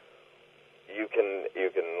 You can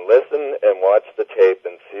listen and watch the tape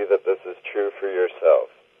and see that this is true for yourself.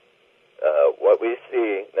 What we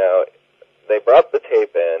see now, they brought the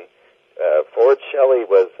tape in. Ford Shelley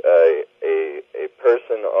was a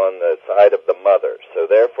person on the side of the mother, so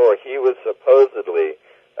therefore he was supposedly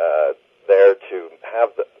there to have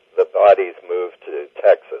the bodies moved to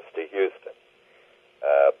Texas, to Houston.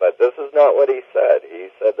 But this is not what he said. He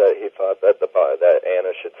said that he thought that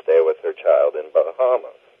Anna should stay with her child in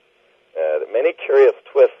Bahamas. Many curious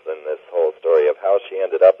twists in this whole story of how she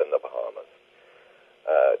ended up in the Bahamas.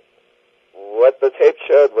 What the tape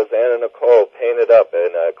showed was Anna Nicole painted up in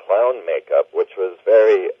clown makeup, which was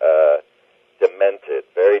very demented,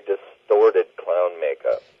 very distorted clown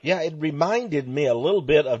makeup. Yeah, it reminded me a little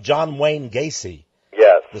bit of John Wayne Gacy.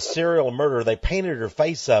 Yes. The serial murderer. They painted her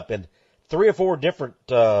face up in 3 or 4 different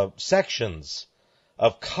sections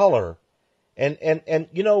of color. And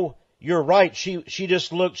you know, you're right. She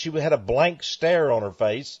just looked, she had a blank stare on her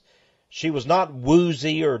face. She was not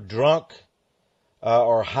woozy or drunk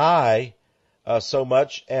or high so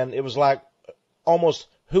much. And it was like almost,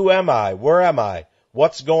 who am I? Where am I?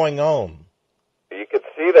 What's going on? You could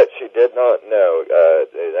see that she did not know.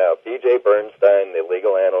 Now, B.J. Bernstein, the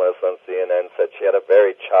legal analyst on CNN, said she had a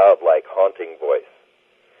very childlike, haunting voice.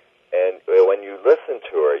 And when you listen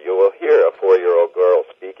to her, you will hear a 4-year-old girl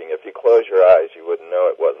speaking. If you close your eyes, you wouldn't know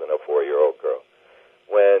it wasn't a 4-year-old girl.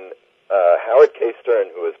 When Howard K. Stern,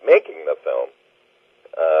 who was making the film,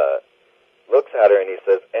 looks at her and he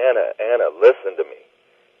says, Anna, listen to me,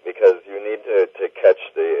 because you need to catch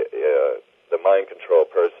the mind control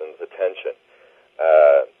person's attention.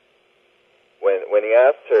 When he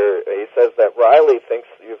asks her, he says that Riley thinks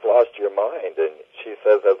you've lost your mind, and she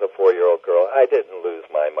says as a 4-year-old girl, I didn't lose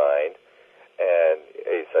my mind. And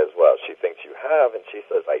he says, well, she thinks you have, and she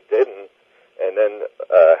says, I didn't. And then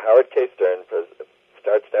Howard K. Stern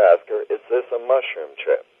starts to ask her, is this a mushroom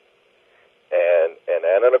trip? And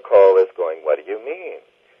Anna Nicole is going, what do you mean?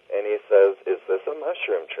 And he says, is this a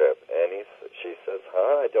mushroom trip? And she says,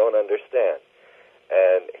 I don't understand.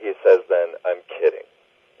 And he says then, I'm kidding.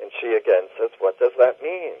 And she again says, what does that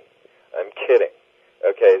mean? I'm kidding.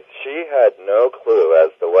 Okay, she had no clue as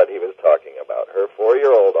to what he was talking about. Her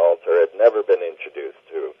 4-year-old alter had never been introduced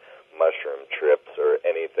to mushroom trips or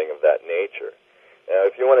anything of that nature. Now,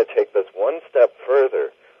 if you want to take this one step further,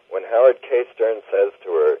 when Howard K. Stern says to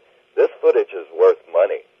her, this footage is worth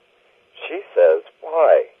money, she says,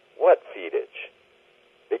 why? What footage?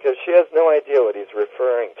 Because she has no idea what he's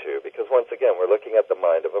referring to, because once again, we're looking at the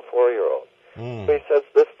mind of a 4-year-old. So he says,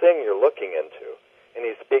 this thing you're looking into, and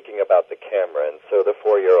he's speaking about the camera, and so the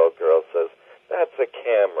 4-year-old girl says, that's a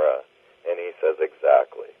camera, and he says,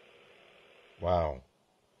 exactly. Wow.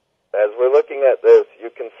 as we're looking at this, you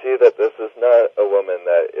can see that this is not a woman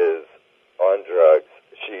that is on drugs.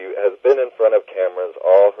 She has been in front of cameras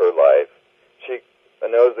all her life. She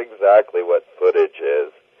knows exactly what footage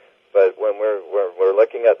is. But when we're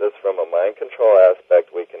looking at this from a mind control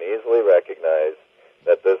aspect, we can easily recognize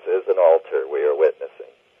that this is an altar we are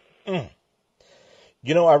witnessing. Mm.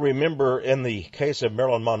 You know, I remember in the case of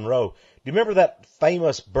Marilyn Monroe, do you remember that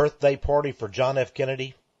famous birthday party for John F.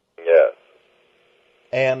 Kennedy? Yes.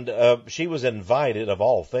 And she was invited, of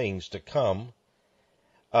all things, to come,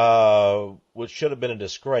 which should have been a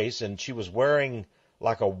disgrace, and she was wearing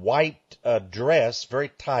like a white dress, very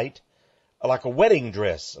tight, like a wedding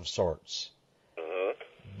dress of sorts. Mm-hmm.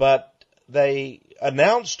 But they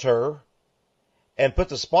announced her and put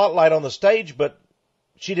the spotlight on the stage, but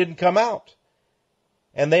she didn't come out.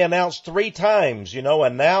 And they announced 3 times, you know,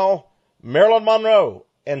 and now Marilyn Monroe,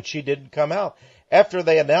 and she didn't come out. After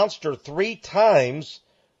they announced her 3 times,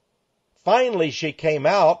 finally she came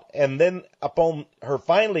out, and then upon her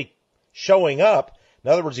finally showing up, in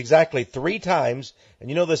other words, exactly 3 times, and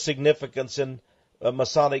you know the significance in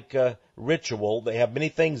Masonic ritual, they have many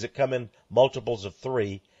things that come in multiples of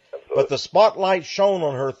 3, but the spotlight shone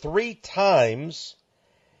on her 3 times,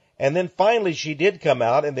 and then finally she did come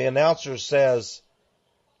out, and the announcer says,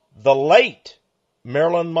 "The late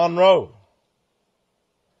Marilyn Monroe."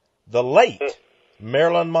 The late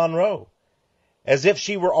Marilyn Monroe. As if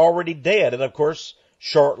she were already dead. And of course,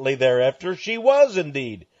 shortly thereafter, she was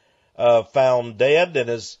indeed found dead. And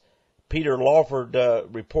as Peter Lawford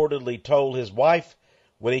reportedly told his wife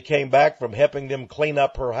when he came back from helping them clean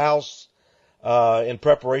up her house in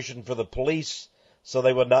preparation for the police so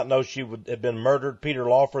they would not know she had been murdered, Peter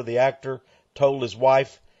Lawford, the actor, told his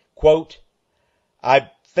wife, quote,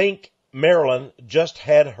 "I think Marilyn just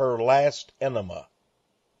had her last enema."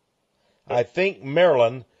 I think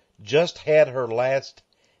Marilyn just had her last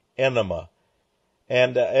enema.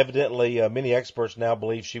 And evidently many experts now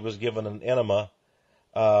believe she was given an enema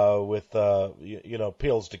with,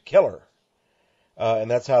 pills to kill her.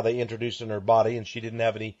 And that's how they introduced it in her body, and she didn't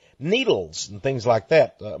have any needles and things like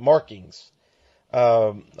that, markings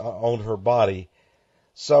on her body.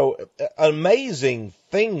 So amazing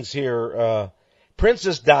things here.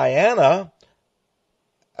 Princess Diana,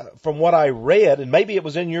 from what I read, and maybe it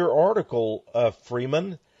was in your article,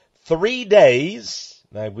 Freeman, 3 days,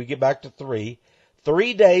 now we get back to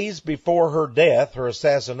 3 days before her death, her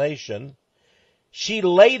assassination, she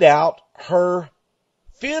laid out her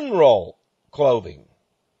funeral clothing,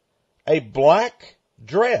 a black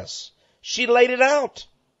dress. She laid it out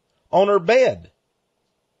on her bed.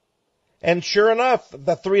 And sure enough,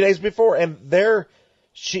 the 3 days before, and there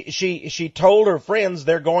she told her friends,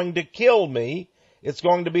 "They're going to kill me. It's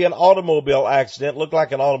going to be an automobile accident." Looked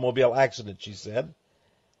like an automobile accident, she said.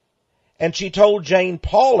 And she told Jane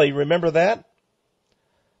Pauley, remember that?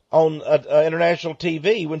 On international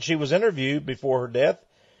TV when she was interviewed before her death.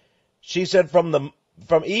 She said, from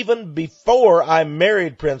even before I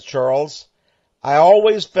married Prince Charles, I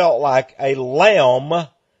always felt like a lamb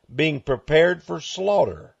being prepared for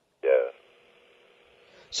slaughter. Yes.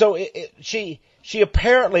 So she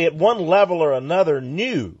apparently at one level or another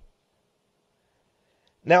knew.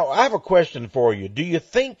 Now, I have a question for you. Do you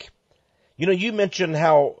think, you mentioned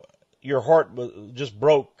how your heart just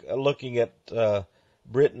broke looking at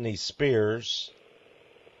Britney Spears.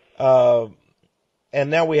 And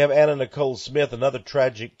now we have Anna Nicole Smith, another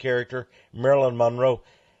tragic character, Marilyn Monroe.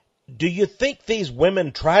 Do you think these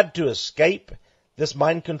women tried to escape this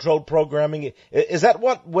mind-controlled programming? Is that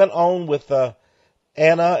what went on with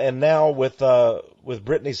Anna and now with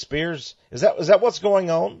Britney Spears? Is that what's going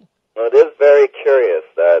on? Well, it is very curious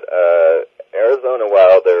that Arizona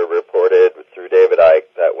Wilder reported through David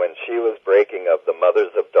Icke that when she was breaking of the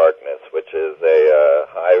Mothers of Darkness, which is a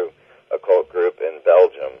high occult group in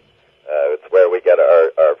Belgium, it's where we get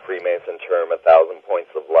our Freemason term, 1,000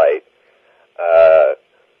 points of light.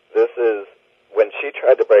 This is when she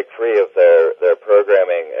tried to break free of their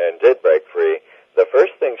programming and did break free. The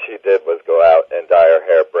first thing she did was go out and dye her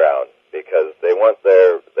hair brown because they want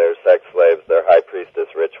their sex slaves, their high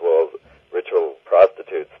priestess ritual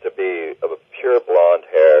prostitutes to be of a pure blonde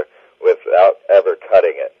hair without ever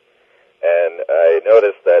cutting it. And I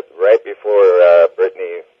noticed that right before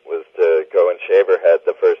Britney was to go and shave her head,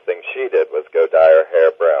 the first thing she did was go dye her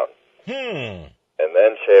hair brown. And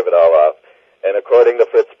then shave it all off. And according to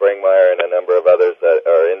Fritz Springmeier and a number of others that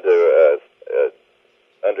are into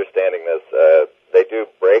understanding this, they do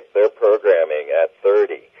break their programming at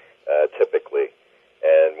 30, typically.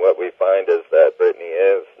 And what we find is that Britney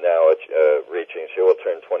is now she will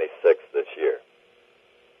turn 26 this year.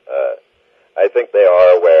 I think they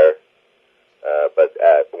are aware, but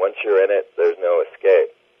once you're in it, there's no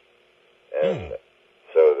escape. And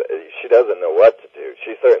so she doesn't know what to do.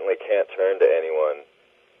 She certainly can't turn to anyone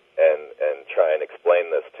and try and explain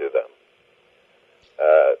this to them.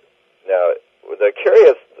 Now, the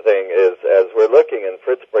curious thing is, as we're looking, and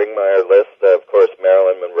Fritz Bringmeier lists, of course,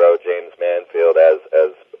 Marilyn Monroe, James Mansfield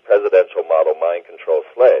as presidential model mind control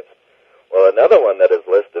slaves. Well, another one that is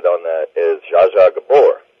listed on that is Zsa Zsa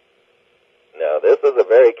Gabor. Now, this is a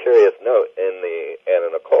very curious note in the Anna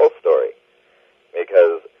Nicole story,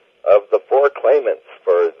 because of the four claimants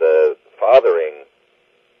for the fathering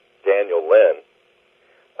Daniel Lynn,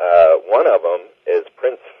 one of them is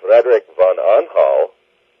Prince Frederick von Anhalt,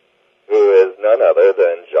 who is none other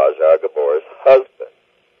than Zsa Zsa Gabor's husband.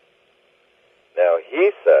 Now,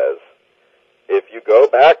 he says, if you go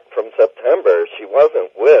back from September, she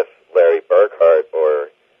wasn't with Larry Burkhart or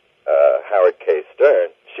Howard K. Stern.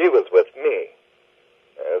 She was with me.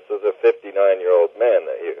 This is a 59-year-old man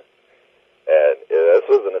and this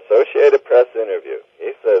was an Associated Press interview.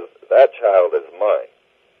 He says, that child is mine.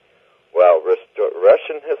 Well,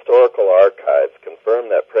 Russian historical archives confirm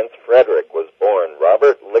that Prince Frederick was born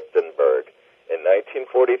Robert Lichtenberg in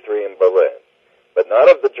 1943 in Berlin, but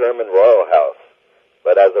not of the German royal house,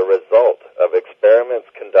 but as a result of experiments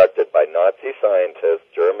conducted by Nazi scientist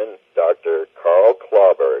German Dr. Karl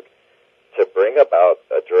Klauberg to bring about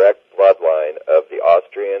a direct bloodline of the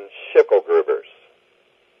Austrian Schicklgrubers.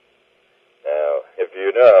 Now, if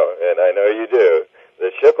you know, and I know you do,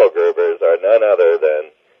 the Schicklgrubers are none other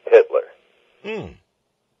than Hitler.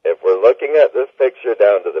 If we're looking at this picture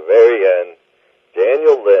down to the very end,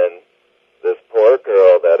 Daniel Lynn, this poor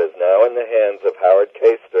girl that is now in the hands of Howard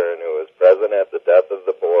K. Stern, who was present at the death of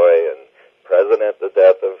the boy and present at the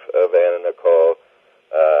death of Anna Nicole,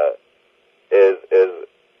 is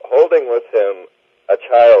holding with him a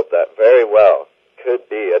child that very well could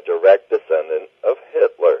be a direct descendant of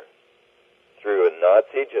Hitler through a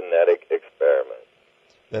Nazi genetic experiment.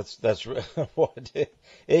 That's what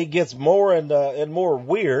it gets more and more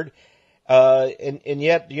weird, and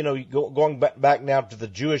yet, you know, going back now to the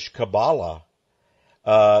Jewish Kabbalah,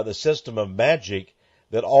 the system of magic,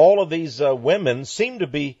 that all of these women seem to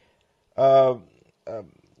be, you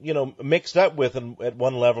know, mixed up with at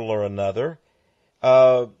one level or another.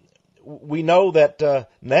 We know that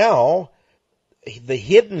now the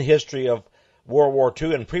hidden history of World War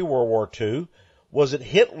II and pre-World War II was that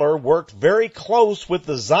Hitler worked very close with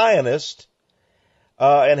the Zionists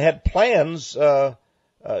and had plans,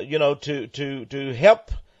 you know, to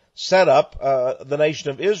help set up the nation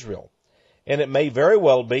of Israel. And it may very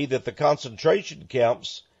well be that the concentration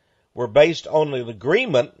camps were based on an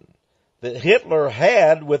agreement that Hitler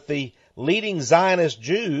had with the leading Zionist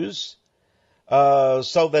Jews,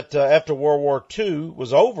 so that after World War II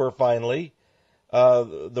was over finally,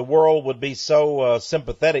 the world would be so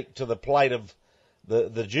sympathetic to the plight of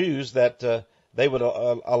the Jews that they would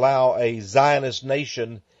allow a Zionist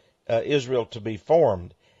nation, Israel, to be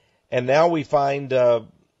formed. And now we find,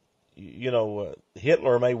 you know,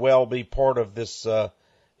 Hitler may well be part of this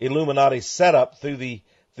Illuminati setup through the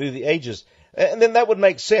ages. And then that would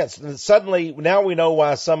make sense. And suddenly, now we know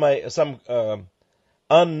why some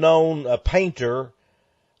unknown painter,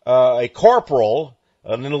 a corporal,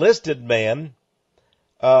 an enlisted man,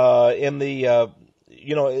 in the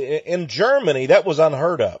you know, in Germany, that was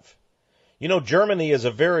unheard of. You know, Germany is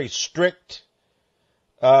a very strict,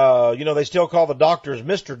 you know, they still call the doctors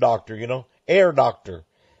Mr. Doctor, you know, Air Doctor.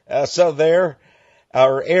 So there,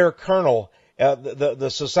 or Air Colonel, the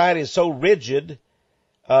society is so rigid,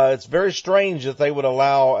 it's very strange that they would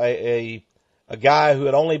allow a guy who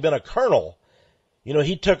had only been a colonel. You know,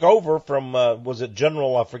 he took over from, was it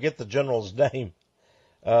General, I forget the general's name.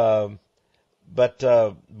 But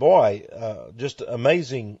boy, just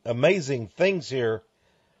amazing things here.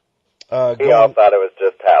 We all thought it was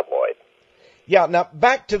just tabloid. Yeah, now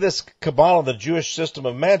back to this Kabbalah, the Jewish system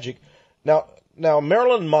of magic. Now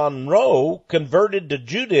Marilyn Monroe converted to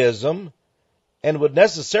Judaism and would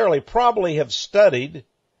necessarily probably have studied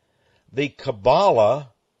the Kabbalah,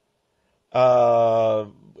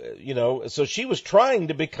 you know, so she was trying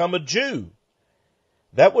to become a Jew.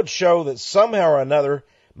 That would show that somehow or another,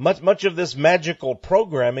 much of this magical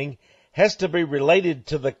programming has to be related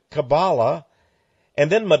to the Kabbalah. And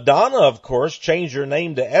then Madonna, of course, changed her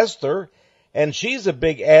name to Esther, and she's a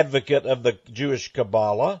big advocate of the Jewish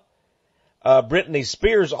Kabbalah. Britney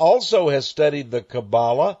Spears also has studied the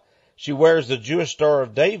Kabbalah. She wears the Jewish Star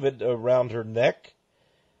of David around her neck.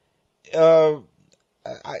 I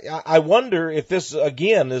wonder if this,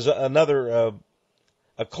 again, is another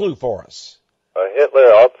a clue for us.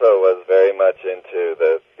 Hitler also was very much into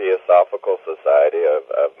the Theosophical Society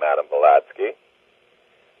of Madame Blavatsky.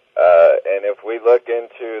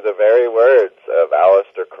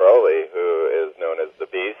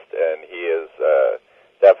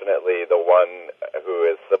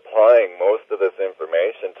 supplying most of this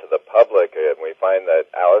information to the public, and we find that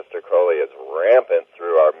Aleister Crowley is rampant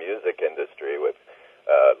through our music industry with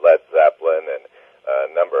Led Zeppelin and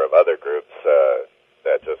a number of other groups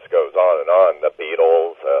that just goes on, the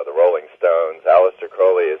Beatles, the Rolling Stones. Aleister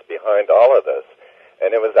Crowley is behind all of this.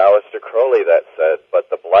 And it was Aleister Crowley that said, but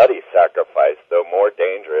the bloody sacrifice, though more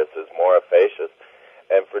dangerous, is more efficacious,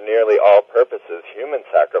 and for nearly all purposes, human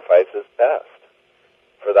sacrifice is best.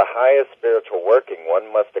 For the highest spiritual working, one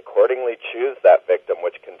must accordingly choose that victim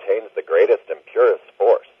which contains the greatest and purest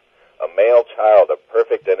force. A male child of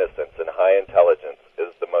perfect innocence and high intelligence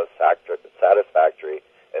is the most satisfactory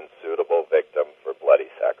and suitable victim for bloody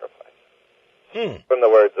sacrifice. From the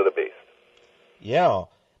words of the beast. Yeah.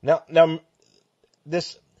 Now,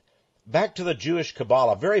 this, back to the Jewish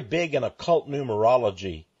Kabbalah, very big in occult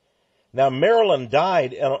numerology. Now, Marilyn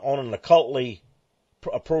died on an occultly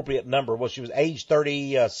appropriate number. Well, she was age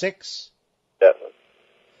 36? Definitely.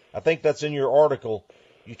 I think that's in your article.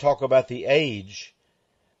 You talk about the age.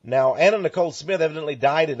 Now, Anna Nicole Smith evidently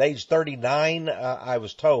died at age 39, I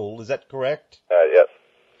was told. Is that correct? Yes.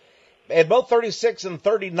 And both 36 and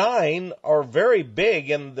 39 are very big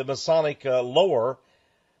in the Masonic lore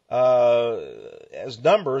as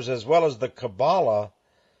numbers, as well as the Kabbalah.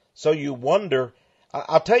 So you wonder,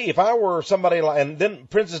 I'll tell you, if I were somebody like, and then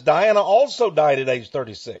Princess Diana also died at age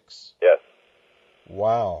 36. Yes.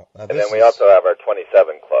 Wow. Now, and then we also have our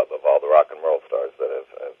 27 club of all the rock and roll stars that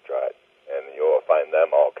have tried. And you will find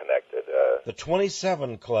them all connected. The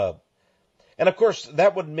 27 club. And, of course,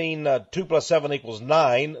 that would mean 2 plus 7 equals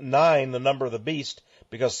 9. 9, the number of the beast,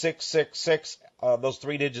 because 666, those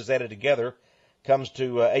three digits added together, comes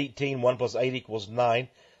to 18. 1 plus 8 equals 9.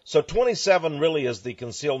 So 27 really is the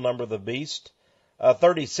concealed number of the beast.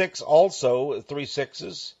 36 also, 3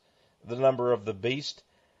 sixes, the number of the beast.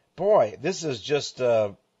 Boy, this is just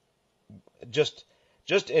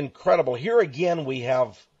incredible. Here again we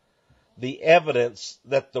have the evidence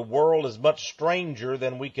that the world is much stranger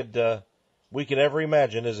than we could ever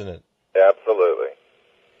imagine, isn't it? Absolutely.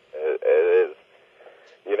 It is.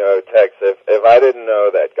 You know, Tex, if I didn't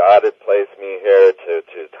know that God had placed me here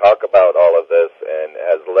to talk about all of this and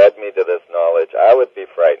has led me to this knowledge, I would be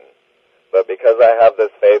frightened. But because I have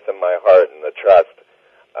this faith in my heart and the trust,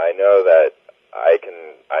 I know that I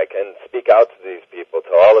can speak out to these people,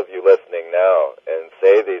 to all of you listening now, and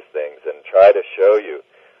say these things and try to show you.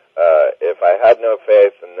 If I had no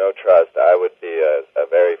faith and no trust, I would be a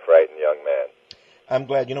very frightened young man. I'm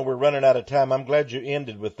glad. You know, we're running out of time. I'm glad you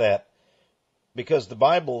ended with that, because the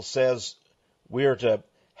Bible says we are to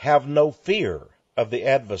have no fear of the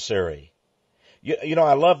adversary. You know,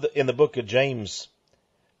 I love in the book of James,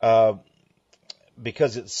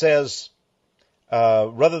 because it says,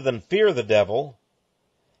 rather than fear the devil,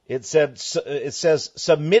 it says,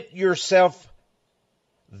 submit yourself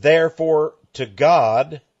therefore to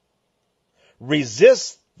God,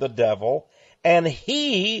 resist the devil, and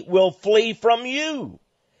he will flee from you.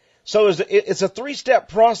 So it's a 3-step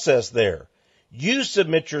process there. You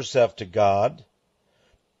submit yourself to God.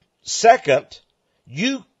 Second,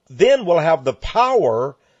 you then will have the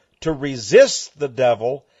power to resist the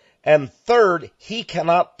devil. And third, he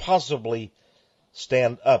cannot possibly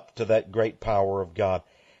stand up to that great power of God.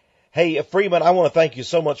 Hey, Freeman, I want to thank you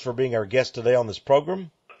so much for being our guest today on this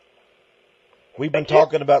program. We've been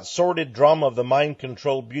talking about sordid drama of the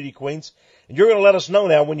mind-controlled beauty queens. And you're going to let us know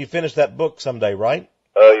now when you finish that book someday, right?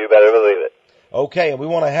 Oh, you better believe it. Okay, and we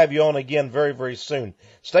want to have you on again very, very soon.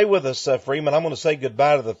 Stay with us, Freeman. I'm going to say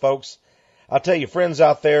goodbye to the folks. I'll tell you, friends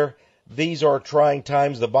out there, these are trying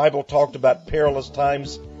times. The Bible talked about perilous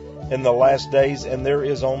times in the last days, and there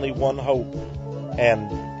is only one hope,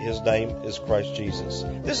 and his name is Christ Jesus.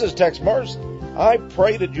 This is Texe Mars. I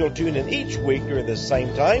pray that you'll tune in each week during this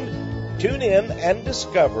same time. Tune in and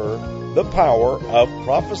discover the power of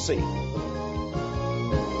prophecy.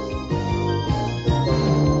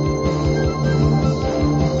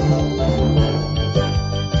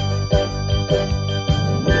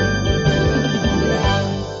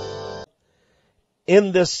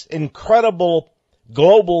 In this incredible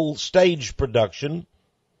global stage production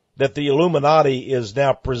that the Illuminati is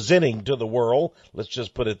now presenting to the world, let's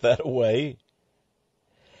just put it that way,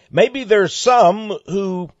 maybe there's some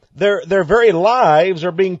who their very lives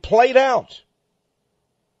are being played out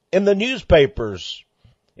in the newspapers,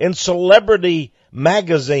 in celebrity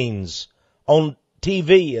magazines, on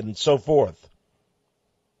TV, and so forth.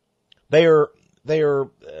 They are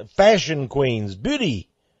fashion queens, beauty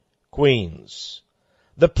queens,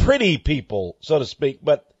 the pretty people, so to speak.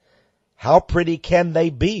 But how pretty can they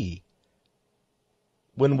be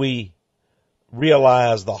when we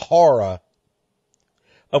realize the horror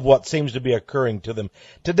of what seems to be occurring to them.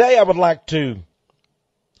 Today I would like to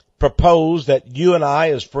propose that you and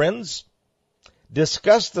I, as friends,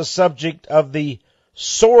 discuss the subject of the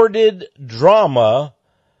sordid drama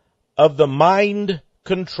of the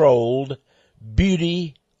mind-controlled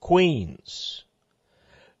beauty queens.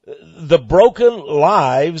 The broken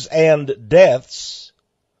lives and deaths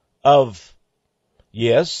of,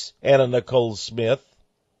 yes, Anna Nicole Smith.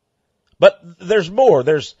 But there's more.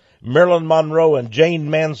 There's Marilyn Monroe and Jane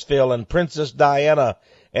Mansfield and Princess Diana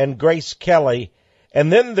and Grace Kelly.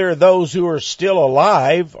 And then there are those who are still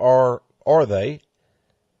alive, or are they?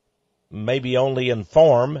 Maybe only in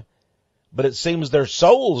form, but it seems their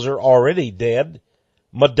souls are already dead.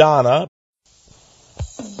 Madonna.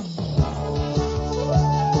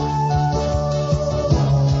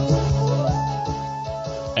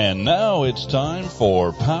 And now it's time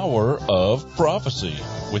for Power of Prophecy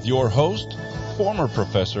with your host, former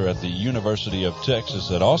professor at the University of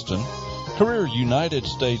Texas at Austin, career United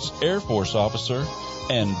States Air Force officer,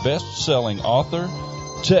 and best-selling author,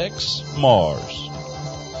 Texe Mars.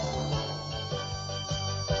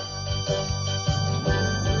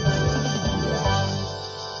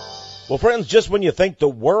 Well, friends, just when you think the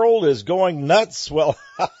world is going nuts, well,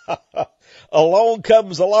 along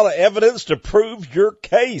comes a lot of evidence to prove your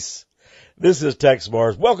case. This is Texe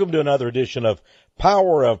Mars. Welcome to another edition of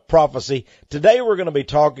Power of Prophecy. Today we're going to be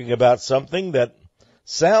talking about something that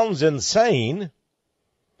sounds insane.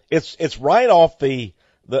 It's right off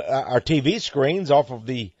our TV screens, off of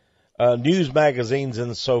the news magazines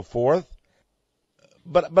and so forth.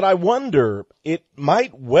 But I wonder, it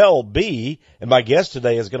might well be, and my guest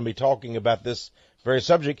today is going to be talking about this very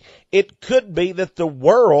subject, it could be that the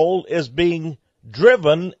world is being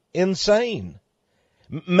driven insane.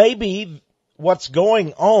 Maybe what's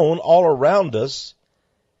going on all around us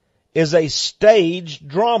is a staged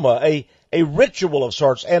drama, a ritual of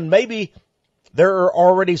sorts, and maybe there are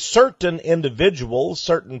already certain individuals,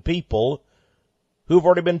 certain people who've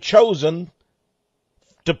already been chosen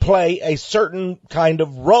to play a certain kind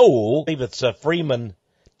of role. I believe it's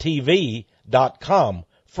FreemanTV.com.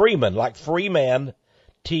 Freeman, like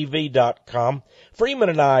FreemanTV.com. Freeman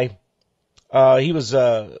and I, he was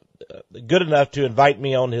good enough to invite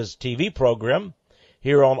me on his TV program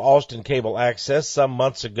here on Austin Cable Access some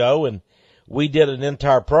months ago, and we did an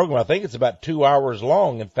entire program. I think it's about 2 hours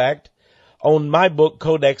long, in fact, on my book,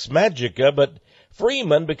 Codex Magica. But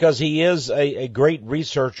Freeman, because he is a great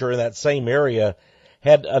researcher in that same area,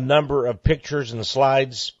 had a number of pictures and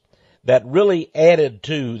slides that really added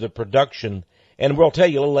to the production, and we'll tell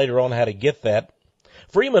you a little later on how to get that.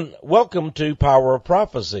 Freeman, welcome to Power of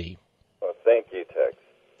Prophecy. Well, thank you, Texe.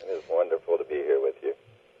 It is wonderful to be here with you.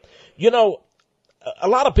 You know, a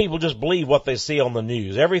lot of people just believe what they see on the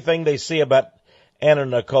news. Everything they see about Anna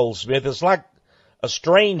Nicole Smith, it's like a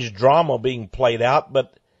strange drama being played out,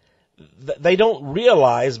 but they don't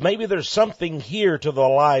realize maybe there's something here to the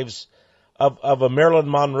lives of a Marilyn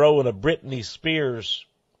Monroe and a Britney Spears.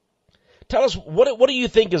 Tell us, what do you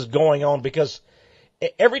think is going on? Because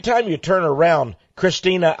every time you turn around,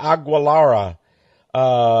 Christina Aguilera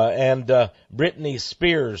and Britney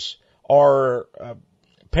Spears or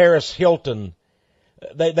Paris Hilton,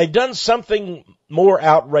 they've done something more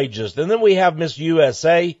outrageous. And then we have Miss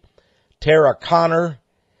USA, Tara Conner.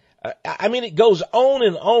 I mean, it goes on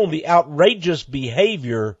and on, the outrageous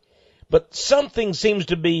behavior, but something seems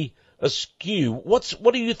to be askew. What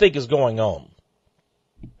do you think is going on?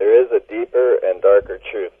 There is a deeper and darker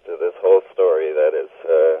truth to this whole story that is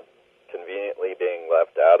conveniently being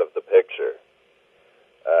left out of the picture.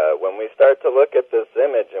 When we start to look at this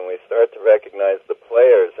image and we start to recognize the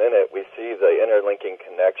players in it, we see the interlinking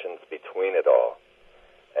connections between it all.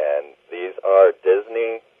 And these are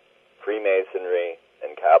Disney, Freemasonry,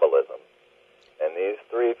 and Kabbalism. And these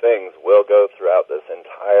three things will go throughout this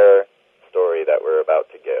entire story that we're about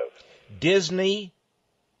to give. Disney,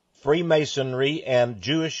 Freemasonry, and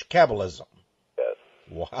Jewish Kabbalism. Yes.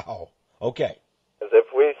 Wow. Okay. As if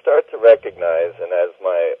we start to recognize, and as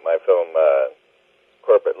my film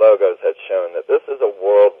Corporate Logos has shown, that this is a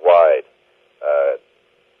worldwide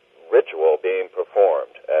ritual being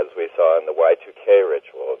performed, as we saw in the Y2K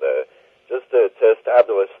ritual, just to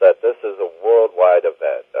establish that this is a worldwide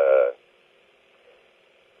event,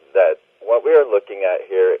 that what we are looking at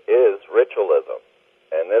here is ritualism.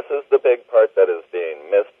 And this is the big part that is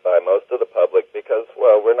being missed by most of the public because,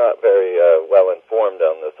 well, we're not very well informed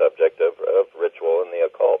on the subject of ritual and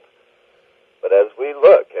the occult. But as we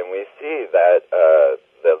look and we see that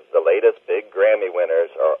the latest big Grammy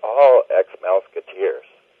winners are all ex-Mouseketeers,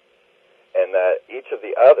 and that each of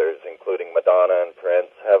the others, including Madonna and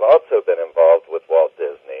Prince, have also been involved with Walt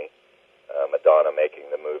Disney, Madonna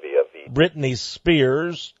making the Britney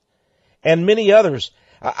Spears, and many others.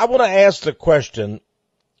 I want to ask the question,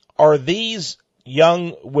 are these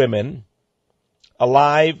young women,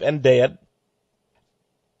 alive and dead,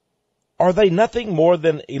 are they nothing more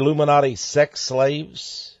than Illuminati sex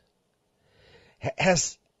slaves?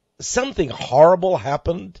 Has something horrible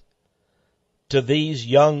happened to these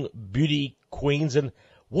young beauty queens? And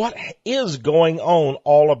what is going on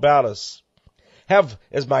all about us? Have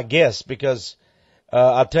as my guest, because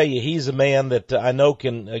I'll tell you, he's a man that I know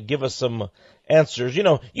can give us some answers. You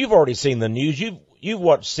know, you've already seen the news. You've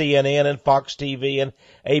watched CNN and Fox TV and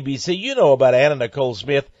ABC. You know about Anna Nicole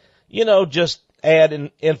Smith. You know, just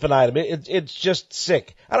ad infinitum. It's just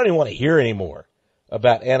sick. I don't even want to hear anymore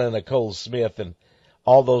about Anna Nicole Smith and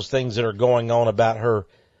all those things that are going on about her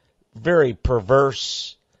very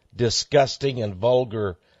perverse, disgusting, and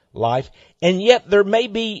vulgar life. And yet there may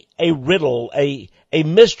be a riddle, a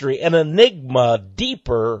mystery, an enigma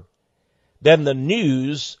deeper than the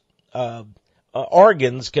news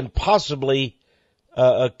organs can possibly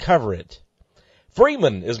cover it.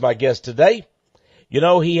 Freeman is my guest today. You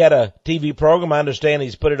know, he had a TV program. I understand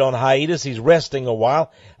he's put it on hiatus. He's resting a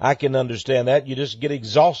while. I can understand that. You just get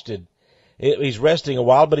exhausted. He's resting a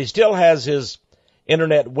while, but he still has his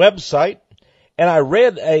internet website. And I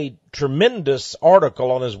read a tremendous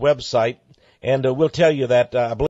article on his website, and we'll tell you that, I believe,